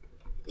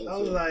 I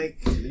was like,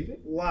 Leave it?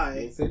 "Why?"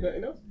 Ain't say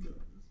nothing else?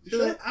 She's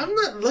like, "I'm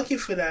not looking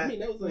for that, I mean,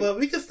 that was like- but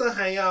we can still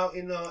hang out,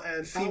 you know,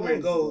 and see How where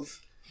it long? goes."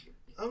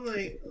 I'm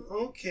like,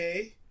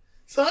 "Okay."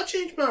 So I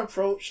changed my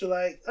approach to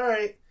like, "All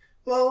right,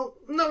 well,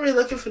 I'm not really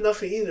looking for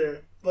nothing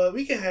either, but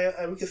we can hang out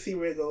and we can see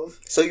where it goes."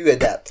 So you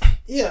adapt.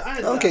 Yeah,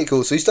 I Okay,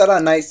 cool. So you start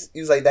out nice.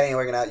 You was like, that ain't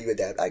working out. You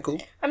adapt. Alright,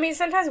 cool. I mean,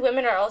 sometimes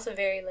women are also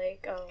very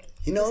like, You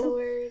what's the know,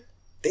 word?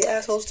 they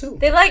assholes too.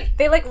 They like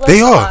looks They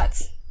a are.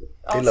 lot. They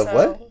Also, love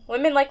what?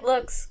 Women like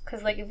looks,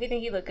 cause like if you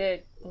think you look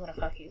good, we wanna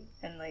fuck you,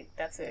 and like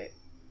that's it.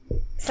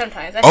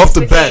 Sometimes that's Off just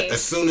the bat, case.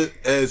 as soon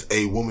as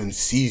a woman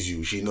sees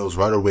you, she knows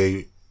right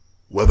away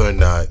whether or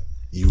not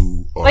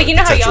you are Like, you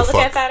know how y'all potential look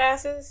at fuck. fat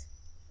asses?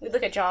 We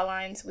look at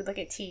jawlines, we look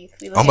at teeth,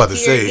 we look I'm at about to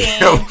say, beard I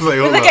game, was like, we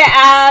hold look up.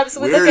 at abs,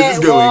 we Where look is at this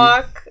going?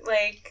 walk,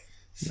 like,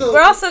 So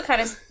we're also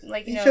kind of,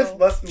 like, you you know, just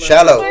busted my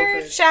Shallow.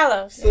 we're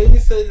shallow. So you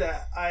said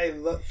that I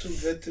look too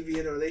good to be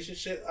in a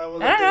relationship. I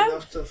wasn't I don't good know.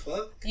 enough to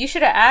fuck. You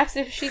should have asked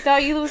if she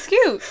thought you was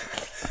cute.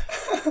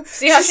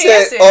 See how She she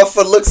said, answered. "Oh,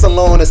 for looks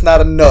alone, it's not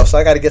enough. So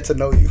I got to get to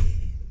know you."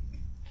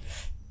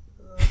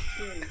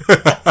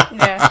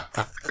 Yeah.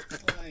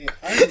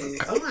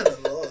 I'm at a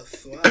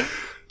loss. Wow.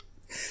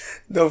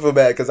 Don't feel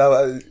bad because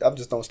I'm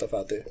just throwing stuff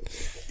out there.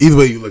 Either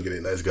way you look at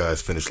it, nice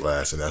guys finish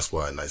last, and that's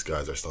why nice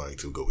guys are starting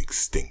to go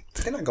extinct.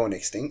 They're not going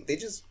extinct. They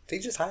just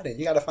hiding.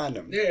 You got to find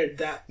them. They're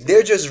adapting.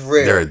 They're just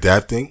rare. They're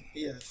adapting.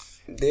 Yes.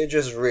 They're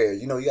just rare.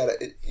 You know, you gotta.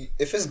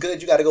 If it's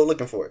good, you gotta go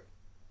looking for it.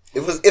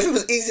 If it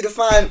was easy to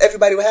find,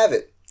 everybody would have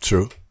it.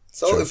 True.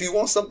 So True. if you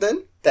want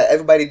something that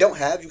everybody don't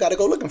have, you gotta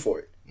go looking for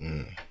it.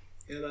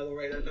 You're not gonna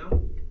write that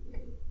down?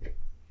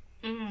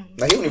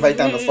 Now he only write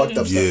down the fucked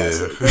up stuff. I Yeah.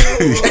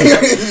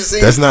 say. You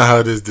see, That's not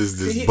how this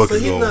book So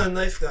is he's going. not a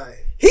nice guy.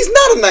 he's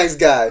not a nice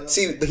guy.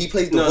 See, he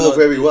plays the role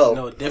very well.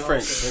 No,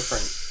 different.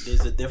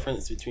 There's a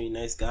difference between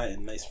nice guy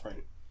and nice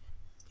friend.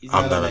 He's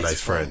I'm not a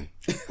nice friend.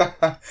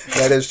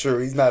 That is true.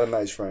 He's not a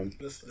nice friend.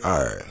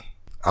 All right.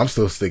 I'm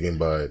still sticking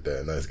by it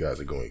that nice guys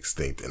are going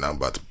extinct, and I'm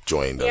about to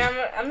join them.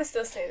 Yeah, I'm gonna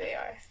still say they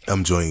are.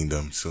 I'm joining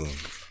them soon.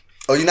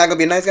 Oh, you're not gonna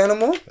be a nice guy no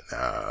more?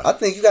 Nah. I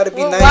think you gotta be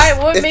Well, nice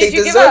what if made they you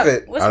give deserve up?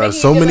 it. What's Out of making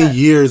so you give many up?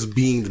 years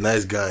being the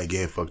nice guy and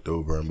getting fucked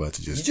over, I'm about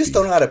to You just just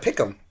don't know how to pick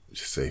them.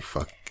 just say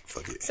fuck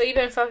fuck it. So you've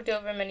been fucked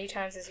over many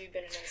times as you've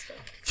been a nice guy.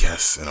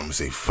 Yes, and I'm gonna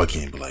say fuck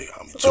it, but like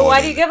I'm. So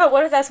why do you give up?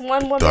 What if that's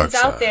one woman's dark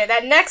out side. there?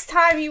 That next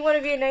time you want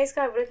to be a nice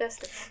guy, what if that's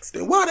the next?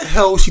 Then why the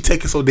hell is she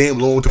taking so damn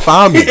long to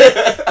find me?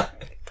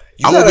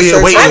 I'm gotta over here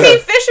search waiting. for I mean,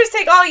 fishers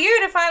take all year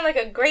to find like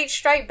a great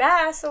striped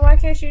bass. So why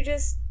can't you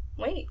just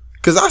wait?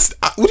 Cause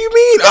what do you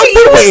mean? You I've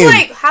been was waiting.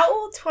 like how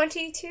old?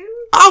 22.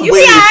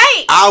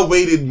 I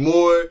waited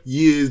more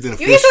years than a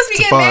You fish ain't supposed to be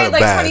to getting find married a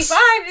like bass.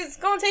 25. It's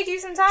gonna take you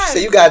some time. So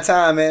you got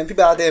time, man.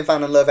 People out there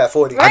finding love at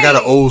 40. Right. I got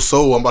an old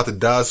soul. I'm about to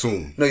die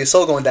soon. No, your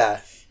soul gonna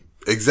die.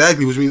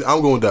 Exactly, which means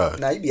I'm gonna die.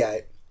 Nah, you be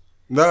alright.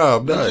 Nah,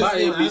 I'm not. But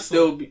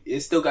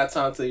it still got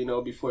time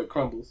to before it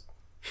crumbles.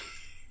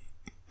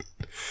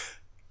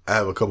 I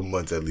have a couple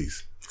months at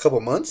least. Couple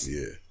months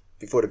Yeah.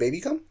 before the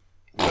baby come.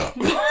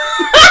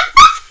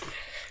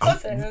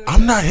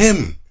 I'm not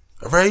him.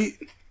 Right?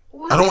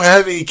 I don't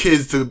have any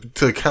kids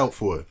to account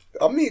for.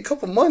 I mean, a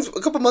couple months,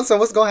 and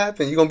what's gonna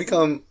happen? You gonna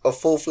become a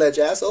full-fledged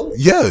asshole?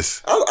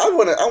 Yes,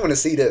 I wanna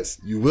see this.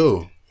 you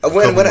will.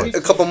 When months.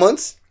 a couple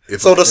months.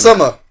 If- So the in a-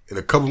 summer. In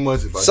a couple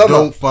months, if I Summer.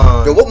 don't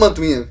find. Yo, what month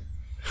we in?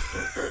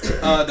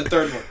 The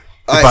third one.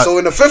 All right, so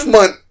in the 5th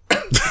month,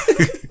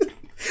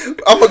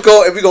 I'm gonna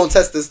go and we gonna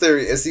test this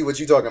theory and see what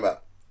you talking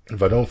about.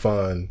 If I don't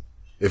find.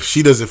 If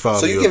she doesn't find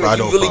So me, you if I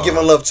don't really find,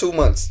 giving love 2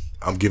 months?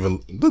 I'm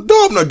giving.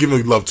 No, I'm not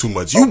giving love too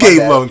much. You Oh, my gave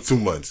bad. love 2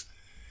 months.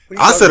 What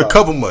are you I talking said a about?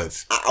 couple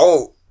months.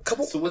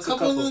 Couple. So what's a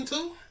Couple couple? and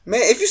two?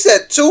 Man, if you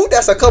said 2,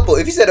 that's a couple.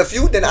 If you said a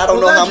few, then I don't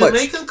know Was how that much.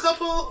 Jamaican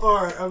couple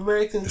or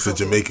American It's couple?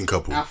 a Jamaican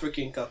couple.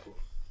 African couple.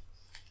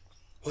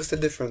 What's the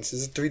difference?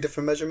 Is it 3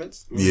 different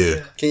measurements?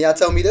 Yeah. Can y'all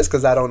tell me this?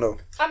 Because I don't know.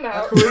 I'm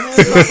out. Caribbean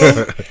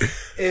couple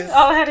is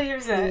Oh, how do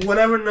you say?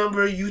 whatever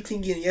number you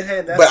think in your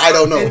head. That's But I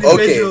don't know.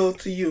 Individual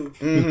to you.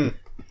 Mm-hmm.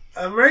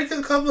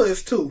 American couple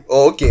is 2.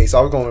 Oh, okay.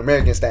 So I'm going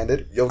American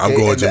standard. You okay? I'm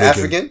going and the Jamaican.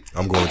 African?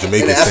 I'm going And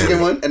Jamaican the African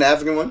standard. one? And the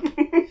African one?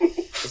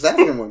 What's the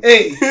African one?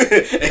 Hey,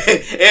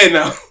 And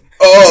now.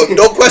 Oh,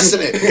 don't question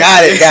it.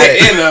 Got it.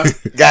 And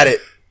now. Got it.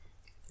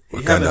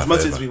 We have Wakanda as much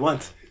forever. as we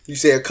want. You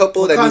say a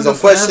couple, that Wakanda means don't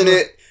question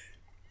forever. it.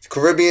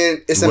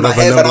 Caribbean, it's in my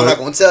Whatever head, but I'm number- not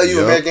going to tell you.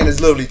 Yup. American is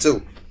literally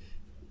 2.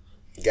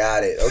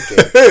 Got it.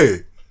 Okay. Hey,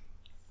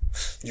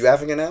 You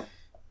African now?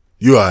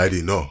 you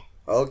already know.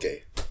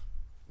 Okay.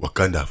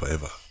 Wakanda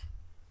forever.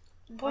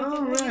 Boy,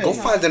 Alright. Go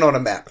find it on the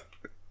map.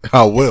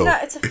 I will.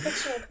 it's a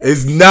fictional.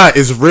 It's not.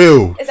 It's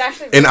real. It's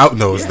actually. And out.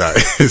 No, it's not.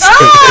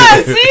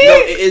 Ah, see? No,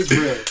 it is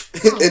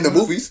real. In the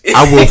movies.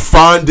 I will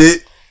find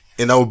it,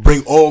 and I will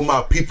bring all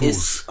my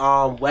peoples. It's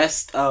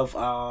west of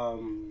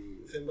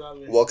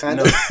Zimbabwe. Wakanda?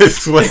 No.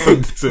 It's west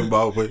of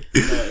Zimbabwe.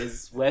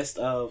 it's west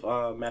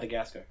of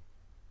Madagascar.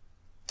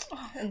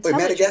 Wait,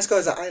 Madagascar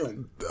is an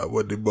island. I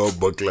want the ball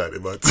bucklet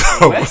in my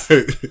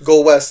top.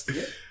 Go west.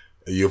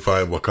 You'll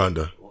find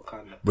Wakanda,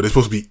 Wakanda. but it's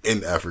supposed to be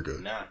in Africa.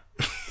 Nah.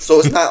 So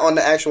it's not on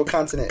the actual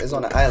continent. It's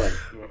on an island.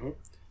 Mm-hmm.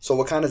 So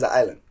Wakanda's an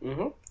island.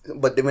 Mm-hmm.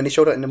 But then when they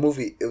showed it in the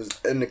movie, it was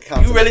in the You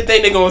continent. really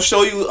think they're gonna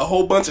show you a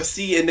whole bunch of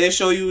sea and then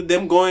show you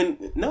them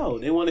going? No,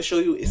 they want to show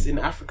you it's in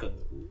Africa.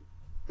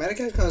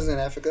 Madagascar is in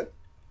Africa.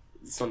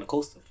 It's on the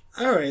coast of.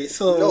 Alright,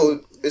 so. No,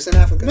 it's in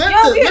Africa. Yo,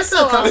 we are Let's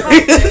so not talk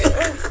uncomfortable.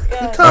 Oh,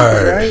 God. about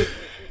Alright. right?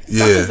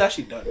 Yeah, It's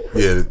actually done.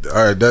 yeah.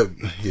 All right.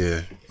 That.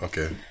 Yeah.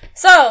 Okay.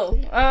 So,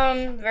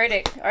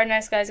 verdict. Our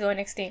nice guys going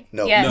extinct.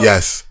 No. Yes. No.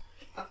 Yes.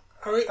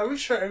 Are we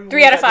sure everyone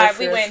 3 out of got 5.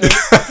 their We fair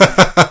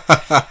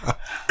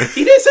win.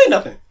 He didn't say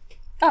nothing.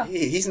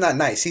 He's not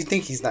nice. He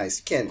think he's nice.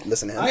 You can't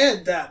listen to him. I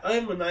adapt. I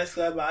am a nice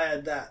guy, but I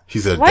adapt.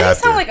 He's an Why do you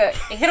adapter. sound like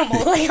a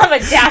animal? Like I'm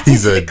adapting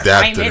He's to an the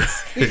adapter.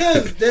 climates.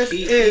 Because this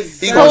is.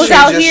 He Goes change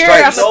out your here,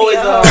 stripes. It's always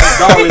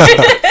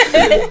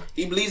Darwinism.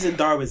 He believes in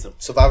Darwinism.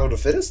 Survival of the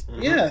fittest?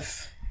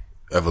 Yes.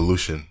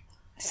 Evolution.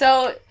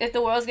 So, if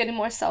the world's getting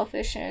more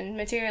selfish and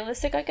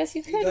materialistic, I guess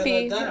you could gotta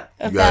be adapt.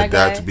 a You gotta bad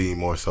guy. adapt to being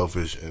more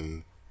selfish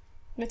and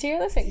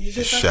Materialistic. You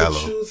just have Shallow.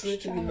 to choose when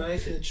to be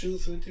nice and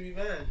choose when to be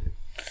bad.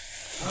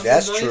 I'll be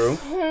That's nice- true.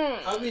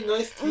 I'll be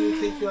nice to you,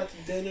 take you out to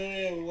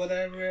dinner and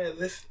whatever, and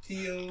listen to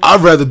you.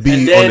 I'd rather be And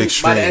on then by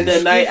extremes. the end of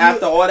the night,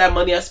 after all that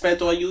money I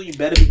spent on you, you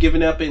better be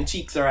giving up in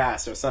cheeks or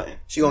ass or something.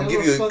 She gonna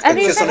give you a I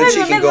mean, kiss on the sometimes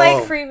cheek and women go like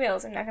home. free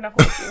meals. I'm not gonna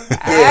hold you.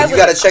 Yeah, you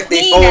gotta check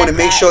their phone and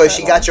make sure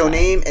she got your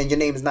name. name and your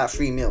name is not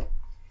free meal.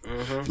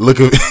 Look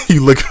at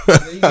you. Look.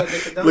 you gotta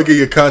make it down. Look at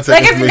your contact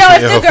Like if information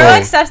in if her the girl phone.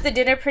 accepts the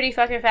dinner pretty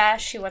fucking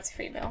fast, she wants a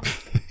free meal.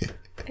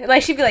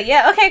 Like she'd be like,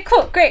 yeah, okay,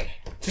 cool, great.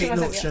 She Take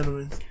wants a notes, meal.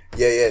 gentlemen.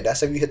 Yeah.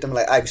 That's if you hit them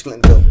like, alright, we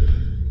splitting the bill.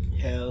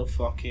 Hell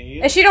fucking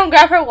yeah. If she don't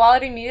grab her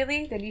wallet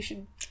immediately, then you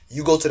should.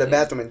 You go to the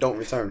bathroom and don't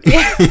return.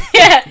 Yeah.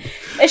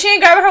 If she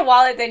didn't grab her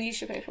wallet, then you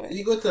should pay for it.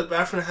 You go to the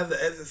bathroom and have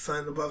the exit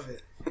sign above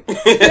it.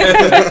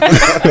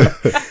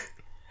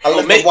 I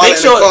left make- my wallet make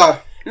in sure- the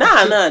car.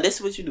 Nah, this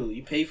is what you do.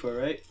 You pay for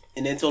it, right?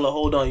 And then tell her,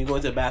 hold on, you go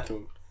into the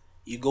bathroom.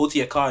 You go to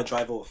your car and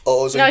drive off.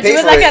 Oh, so No, you do pay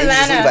it for like it and you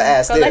just leave her Atlanta.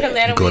 ass Go there. like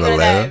Atlanta Go when to you go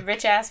to that Atlanta?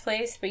 rich ass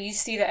place, but you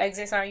see the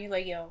exits on you,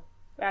 like, yo,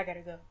 I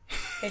gotta go.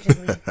 They just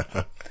leave.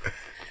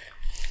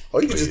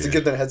 Or you can just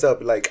give them a heads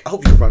up, like, I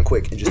hope you run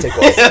quick and just take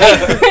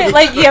off.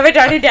 Like, you ever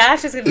done a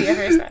dash? It's gonna be a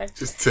her side.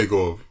 Just take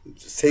off.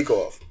 Just take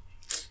off.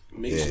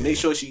 Make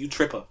sure you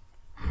trip her.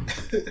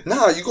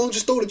 Nah, you gonna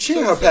just throw the chair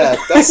in her path.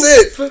 That's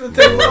it. Flip the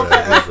table off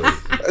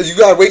her. You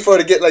gotta wait for her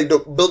to get like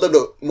build up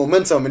the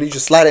momentum, and you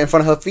just slide it in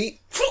front of her feet.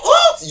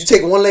 You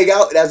take one leg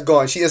out, that's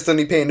gone. She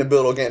instantly paying the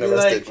bill or getting You're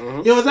arrested.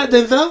 like, yo, was that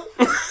Denzel?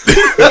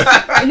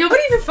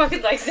 Nobody even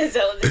fucking likes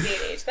Denzel in this day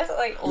and age. That's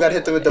like You gotta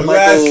hit them with the You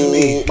asking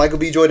me? Michael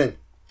B. Jordan.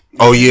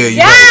 Oh yeah, you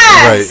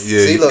Yes! right.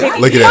 Yeah, See, look.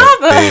 look at that.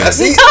 I Damn.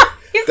 see.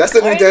 That's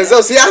the new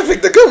Denzel. See, I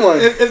picked a good one.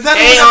 Is that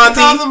Hey, the auntie.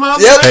 1,000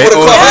 miles Yep, away? with a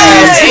oh,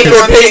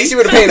 club. yes. She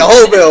would have paid the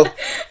whole bill.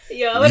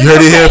 Yo, You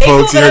heard it here,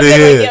 folks. You heard it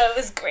here. Yo, it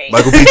was great.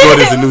 Michael B.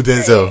 Jordan's the new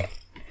Denzel.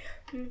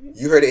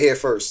 You heard it here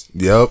first.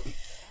 Yep. Oh,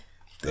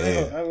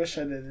 Damn. I wish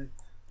I did it.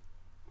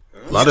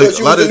 A lot Thought of,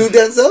 you was the new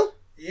Denzel?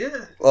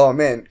 Yeah. Oh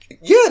man,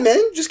 yeah, man.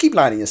 Just keep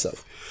lying to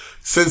yourself.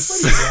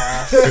 since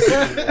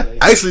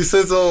actually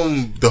since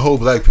the whole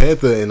Black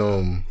Panther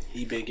and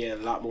He been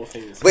getting a lot more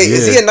famous. Wait,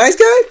 is Yeah. he a nice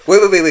guy?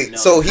 Wait. No.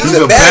 So he's he's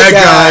a bad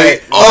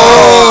guy.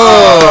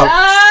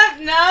 Oh,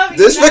 No,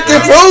 this he's freaking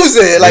not. proves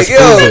it. Like This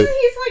proves yo, it.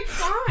 He's like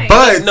fine.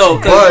 but No,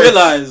 because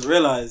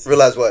realize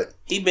realize what?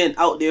 he been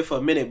out there for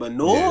a minute, but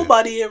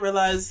nobody had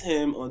realized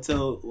him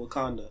until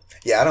Wakanda.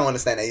 Yeah, I don't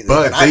understand that either.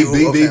 but And I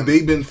knew of him.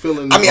 they've been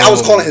feeling. I mean, I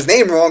was calling his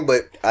name wrong,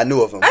 but I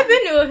knew of him. I've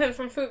been knew of him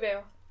from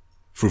Fruitvale.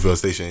 Fruitvale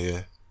Station.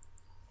 Yeah.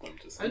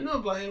 I know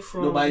about him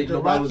from Nobody the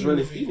was Rocky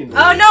really movie. feeding him.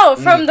 Oh no,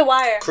 from The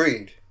Wire.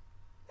 Creed.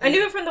 I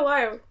knew him from The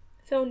Wire.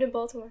 Filmed in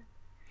Baltimore.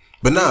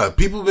 But nah,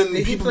 people been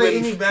Did he play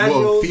any bad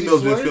roles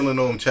females been before?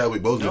 feeling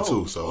Chadwick Boseman No, too.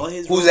 all So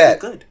his Who's roles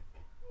that? were Good.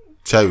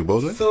 Chadwick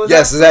Boseman, So Yes,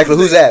 that's- exactly.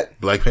 Who's that?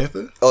 Black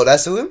Panther. Oh,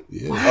 that's who him?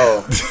 Yeah.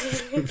 Oh,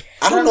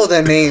 I don't know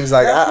their names.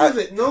 Like, That proves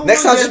it. No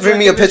next one time, just gets bring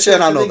me a picture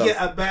and I'll know recognition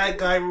them. till they get a bad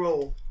guy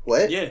role.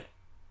 What? Yeah.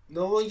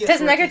 No one gets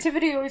Because recognition.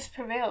 negativity always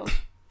prevails.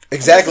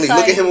 Exactly. Look at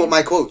Society. him with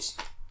my quotes.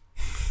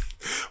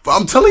 But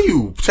I'm telling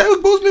you,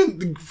 Chadwick Boseman,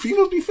 the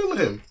females be feeling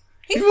him.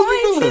 He's Females be fine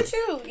feeling shit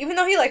him. too. Even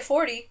though he like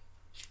 40.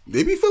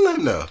 They be feeling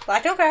him now.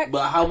 Black don't crack.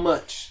 But how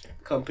much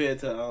compared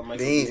to Michael?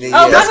 They- they-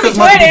 Oh, yeah. That's because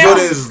Michael B. Michael B.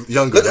 Jordan. Jordan is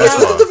younger. Look, That's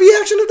look at the why.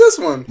 reaction of this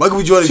one. Michael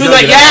B. Jordan is She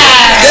was younger. like,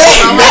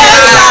 yeah.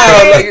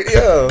 Yeah, like,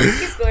 yo.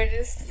 He's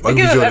gorgeous. I Michael B.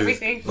 give him Jordan.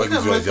 everything. Michael B. Look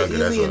at Jordan's Michael younger.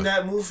 That's Ealy in why.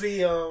 that movie,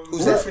 Who's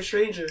War that? for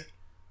Stranger.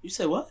 You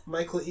said what?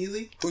 Michael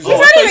Ealy. Who's Oh, He's that?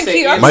 not I even thought you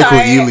cute. said I'm Michael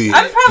sorry. Ealy.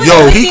 I'm probably Yo, the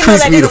only he female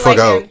creeps that me the doesn't fuck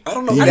like out. him. I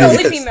don't know I'm who the that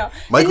only is. female.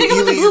 Michael the nigga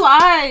with the Ealy- blue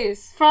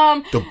eyes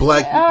from The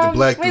black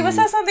wait, dude. what's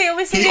that song they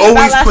always sing He about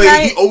always last played.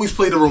 night? He always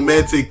played the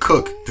romantic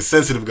cook, the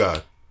sensitive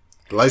guy,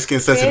 the light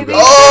skinned sensitive Baby.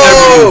 guy.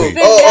 Oh, Every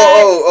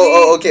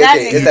movie. okay. That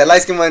Is nigga. that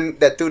light skinned one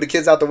that threw the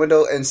kids out the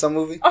window in some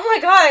movie? Oh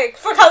my god,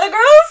 for Color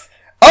Girls?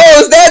 Oh,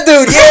 it's that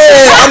dude.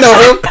 Yeah, I know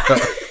him.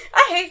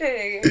 I hate that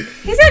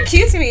nigga. He's not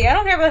cute to me. I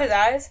don't care about his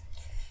eyes.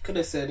 Could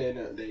have said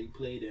that he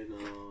played in.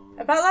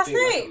 About last Think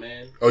Like night. a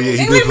Man. Oh yeah, he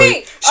Think did with play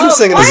me. She was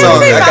singing why the did you song.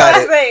 say I about got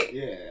last it. night?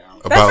 Yeah.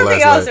 That's about something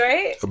last else, night.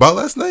 right? About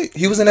last night?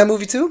 He was in that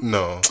movie too.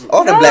 No.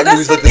 All the No, black that's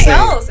movies look the something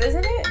same. else,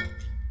 isn't it?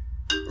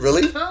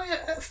 Really? Oh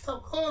yeah,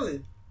 stop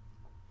calling.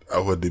 I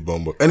would the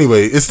bumble.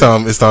 Anyway, it's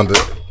time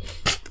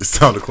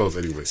to close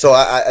anyway. So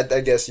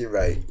I guess you're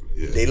right.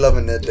 Yeah. They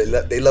loving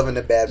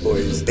the bad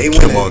boys. They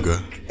winning, Killmonger.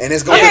 and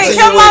it's gonna Okay,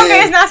 continue Killmonger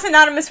winning. is not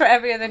synonymous for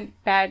every other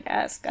bad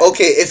ass guy.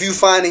 Okay, if you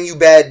finding you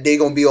bad, they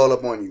gonna be all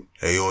up on you,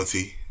 Hey,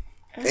 auntie.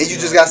 and you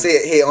just gotta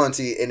say, "Hey,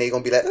 auntie," and they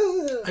gonna be like,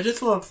 I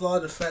just want to applaud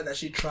the fact that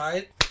she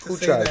tried to Who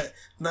say tried? that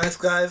nice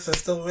guys are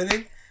still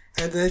winning,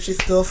 and then she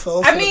still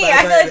fell. I for mean, the I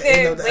bad feel guy like at the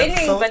end they're of the winning,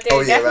 episode. but they Oh,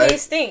 yeah, definitely right.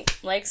 stink.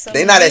 Like some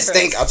 "They not at zebras.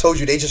 stink." I told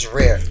you, they just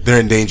rare. They're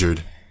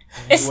endangered.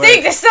 It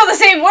stink. It's still the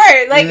same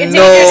word. Like endangered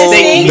No, is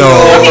stink. no,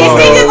 Okay,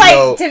 stink is like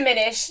no.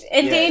 diminished.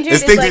 Endangered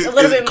It's is like a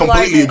little bit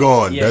completely larger.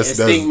 gone. Yeah, That's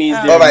stink means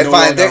All right,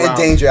 fine. They're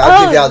endangered.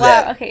 I'll give y'all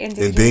that. Okay,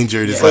 endangered.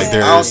 endangered. Is But like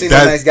they're. I don't see no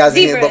that- nice guys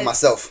in here but Zebras.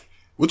 myself.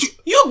 What you?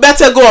 You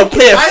better go and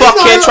play and I fuck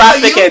know in how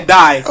traffic you- and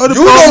die. Oh, the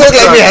You don't look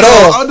like me at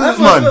all. I'll do That's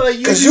this, why I man. feel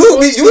like Cause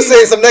just you was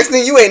saying some next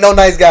thing you ain't no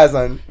nice guy,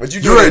 son. But you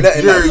doing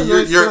nothing.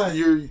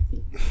 You're.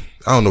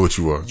 I don't know what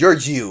you are. You're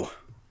you.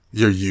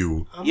 You're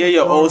you. You're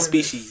your own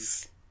species.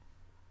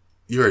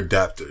 You're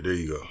adapter. There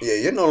you go. Yeah,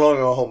 you're no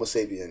longer a Homo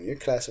sapien. You're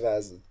classified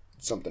as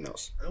something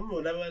else. I'm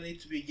whatever I need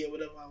to be, get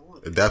whatever I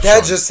want. Adaption.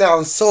 That just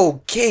sounds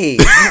so gay.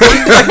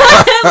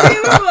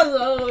 Leave him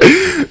alone.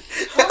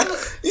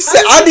 You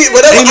said I need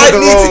whatever Ain't I nothing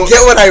need wrong. to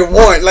get what I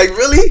want. Like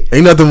really?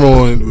 Ain't nothing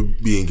wrong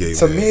with being gay. Man.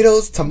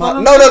 Tomatoes,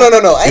 tomato. No.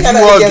 I If ain't got you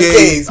nothing are against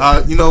gay,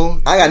 gays. you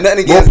know, I got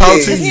nothing more against power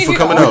gays. to Just you need for you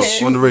coming to out own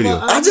it. on the radio.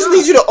 I just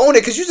need you to own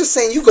it because you just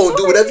saying you gonna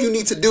do whatever you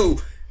need to do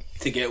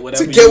To get to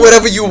whatever. get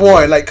whatever you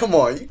want. Like, come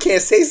on, you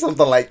can't say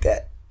something like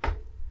that.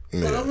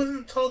 But I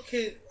wasn't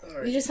talking.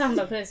 Alright. You just talking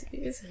about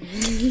pussies.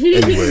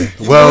 Anyway,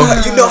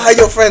 well, You know how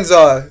your friends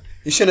are.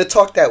 You shouldn't have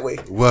talked that way.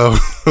 well,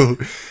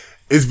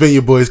 it's been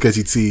your boy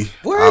Sketchy T.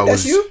 Word,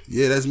 that's you?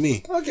 Yeah, that's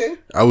me. Okay.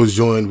 I was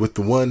joined with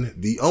the one,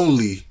 the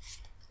only,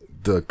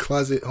 the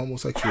closet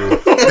homosexual,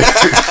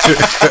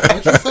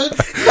 What you said?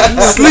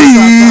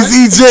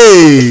 Sleazy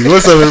J.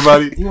 What's up,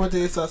 everybody? You want to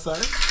take us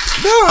outside?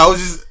 No, I was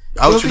just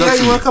Pierre,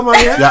 you want to come out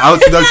here? Your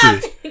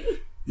introduction.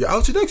 Your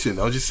introduction.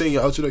 I was just saying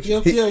your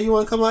introduction. Pierre, you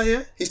want to come out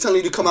here? He's telling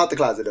you to come out the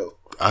closet though.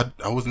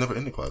 I was never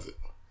in the closet.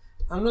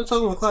 I'm not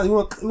talking about closet.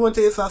 You want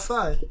to take us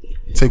outside?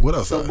 Take what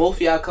So outside? both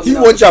of y'all come.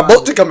 You want y'all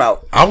both to come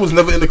out. I was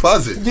never in the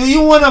closet. Do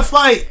you want to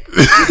fight?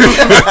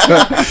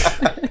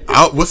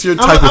 What's your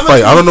type of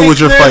fight? I don't know what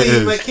your fight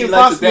is. Like He Kim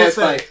likes to Possible dance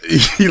said.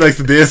 fight. He likes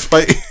to dance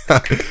fight.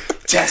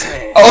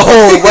 Jasmine.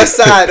 Oh, West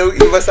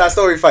Side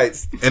Story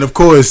fights. And of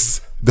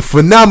course, the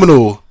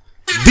phenomenal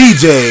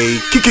DJ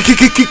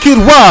Kid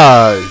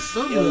Wise.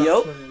 Don't Yo, do that,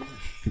 yo. man.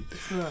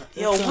 It's not.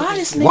 Yo, why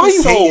this Why nigga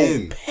you so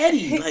hating?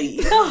 petty?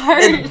 Like, So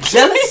hurt. and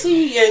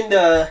jealousy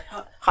and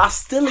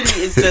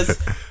hostility is just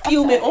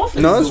fuming off.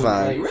 No, this it's dude.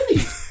 fine. Like, really?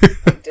 Just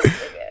look at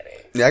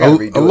it. Yeah, I gotta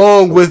redo it.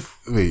 Along with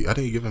wait, I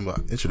didn't give him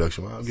an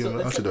introduction. I'll give him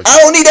an introduction. I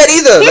don't need that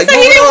either. Like, said he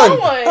moving didn't on.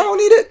 want one. I don't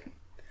need it.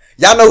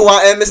 Y'all know who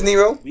I am, Miss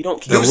Nero. We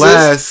don't The care. Deuces.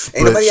 last,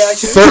 Ain't but nobody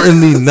ask you?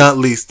 certainly not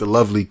least, the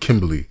lovely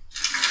Kimberly.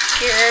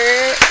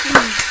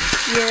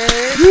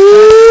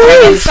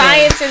 Bringing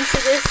science into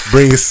this.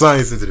 Bringing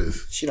science into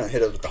this. She done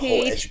hit us with the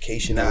whole Pete.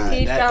 education.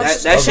 Pete. That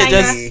shit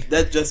China.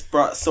 that just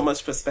brought so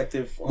much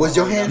perspective. Was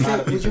your on hand? a lot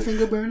of Was your people.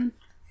 finger burning?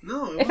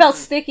 No, It felt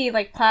sticky,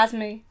 like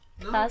plasma.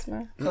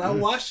 Plasma. Cause I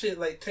watched it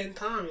like 10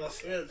 times. I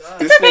swear to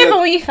God. It's okay, but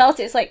when you felt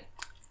it, it's like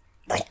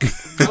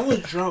I was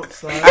drunk,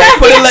 so I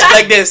put it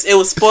like this. It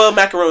was spoiled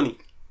macaroni.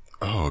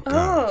 Oh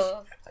god.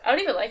 oh. I don't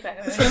even like that.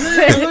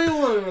 I don't even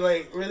want to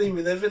like really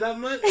relive it that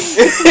much.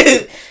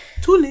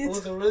 Too It late.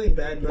 was a really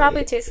bad night.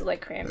 Probably tasted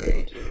like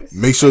cranberry juice.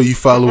 Make sure you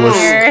follow us.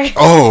 Bitter.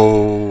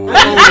 Oh.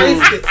 I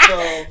didn't taste it,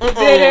 so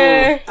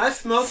Bitter. I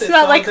smelled it.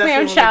 Smelled so like I definitely clam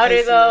would've chowder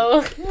tasted it.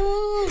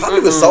 though. Probably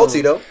was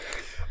salty though.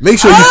 Make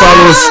sure you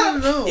follow us. I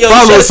don't know. Yo,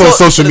 Follow you us on should've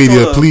social should've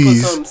media, told her,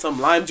 please. Put some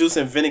lime juice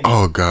and vinegar.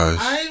 Oh gosh.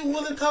 I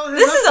wasn't telling her.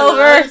 This is nothing.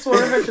 over. I just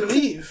wanted her to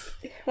leave.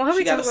 Why are we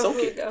She gotta talking about soak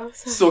food it. though?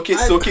 Soak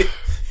it.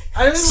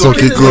 I didn't So want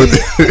her get to good.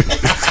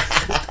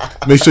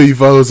 leave. Make sure you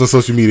follow us on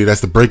social media.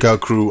 That's the Breakout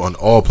Crew on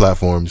all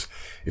platforms.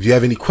 If you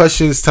have any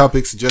questions,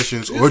 topics,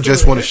 suggestions, or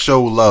just want to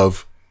show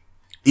love,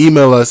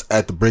 email us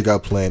at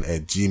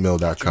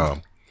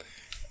thebreakoutplan@gmail.com.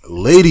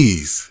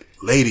 Ladies,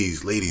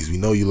 we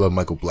know you love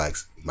Michael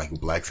Blackson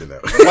now.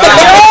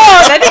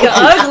 Oh, that nigga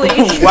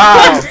ugly.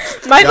 Wow.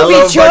 Michael B.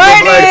 Y'all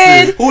love Michael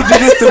Blackson. Jordan. Who did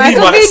this to me,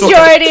 Michael B. my son?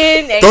 Jordan.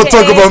 Don't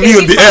talk aka about me in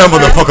Baby the air,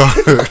 Papa.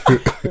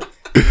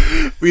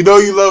 motherfucker. We know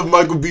you love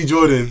Michael B.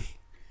 Jordan.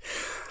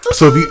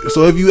 So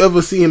if you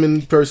ever see him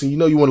in person, you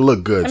know you want to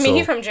look good. I mean, so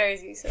he's from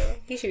Jersey, so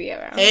he should be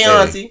around. Hey,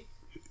 auntie.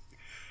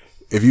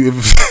 if you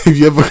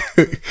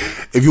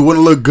want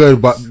to look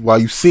good while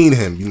you seen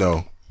him, you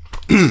know,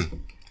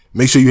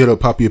 make sure you hit up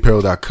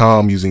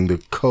poppyapparel.com using the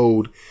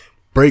code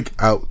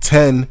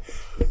Breakout10,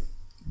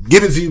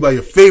 given to you by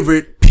your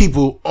favorite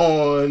people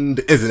on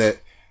the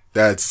internet.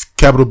 That's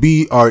capital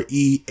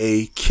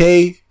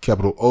BREAK,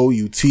 capital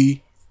OUT,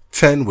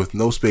 10 with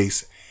no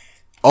space.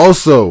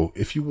 Also,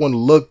 if you want to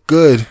look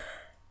good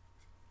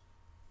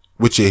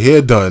with your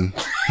hair done,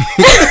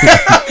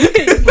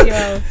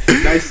 Yo.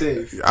 Nice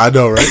save. I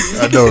know,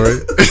 right?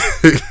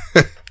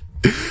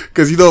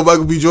 Because you know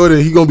Michael B.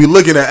 Jordan, he gonna be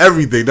looking at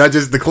everything, not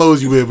just the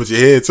clothes you wear, but your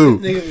hair too.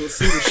 Niggas will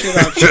see the shit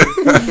out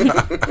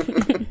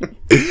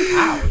you.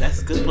 Wow,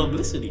 that's good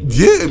publicity.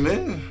 Yeah,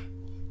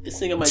 man. This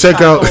nigga might Check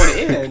try out- to go on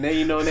the air, and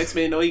then next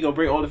man know he gonna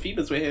bring all the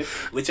females with him.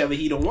 Whichever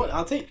he don't want,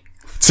 I'll take.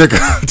 Check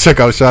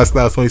out Shot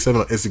Styles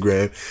 27 on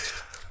Instagram.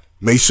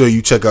 Make sure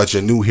you check out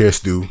your new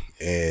hairdo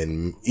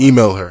and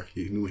email her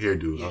your new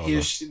hairdo. I don't know.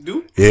 Here should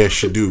do. Hair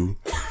should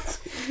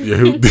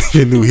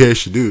your new hair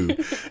should do,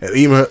 and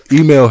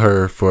email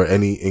her for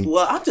any.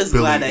 Well, I'm just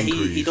Billy glad that he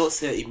inquiries. don't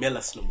say email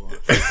us no more.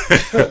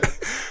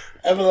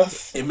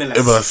 Everless. Email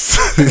If us.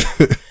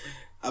 us.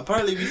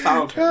 Apparently we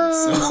found her,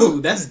 so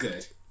that's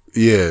good.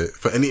 Yeah,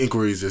 for any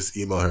inquiries, just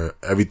email her.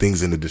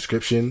 Everything's in the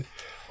description.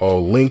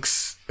 All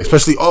links,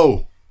 especially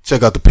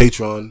check out the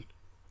Patreon.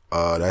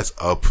 That's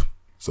up.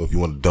 So if you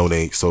want to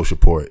donate, show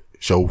support.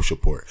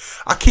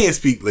 I can't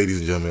speak, ladies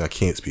and gentlemen. I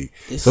can't speak.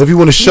 So if you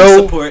want to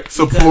show support,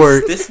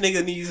 because this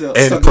nigga needs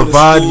and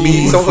provide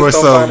me So for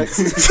hooked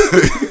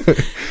on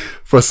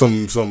for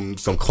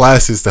some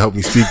classes to help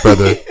me speak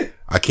better.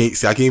 I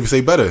can't even say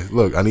better.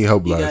 Look, I need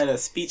help. You Guys. got a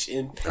speech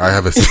impediment. I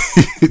have a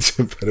speech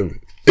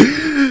impediment.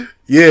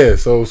 Yeah,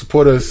 so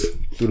support us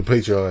through the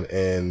Patreon.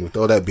 And with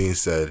all that being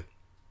said,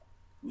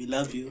 We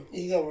love you.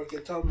 You gotta work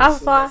your tongue. Alpha.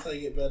 So that's how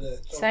you get better.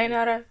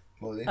 Sayonara.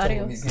 Well, they Adios.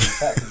 told me he was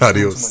fat 'cause he was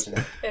Adios. too much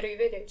of that.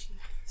 Arrivederci.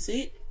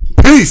 See?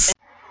 peace.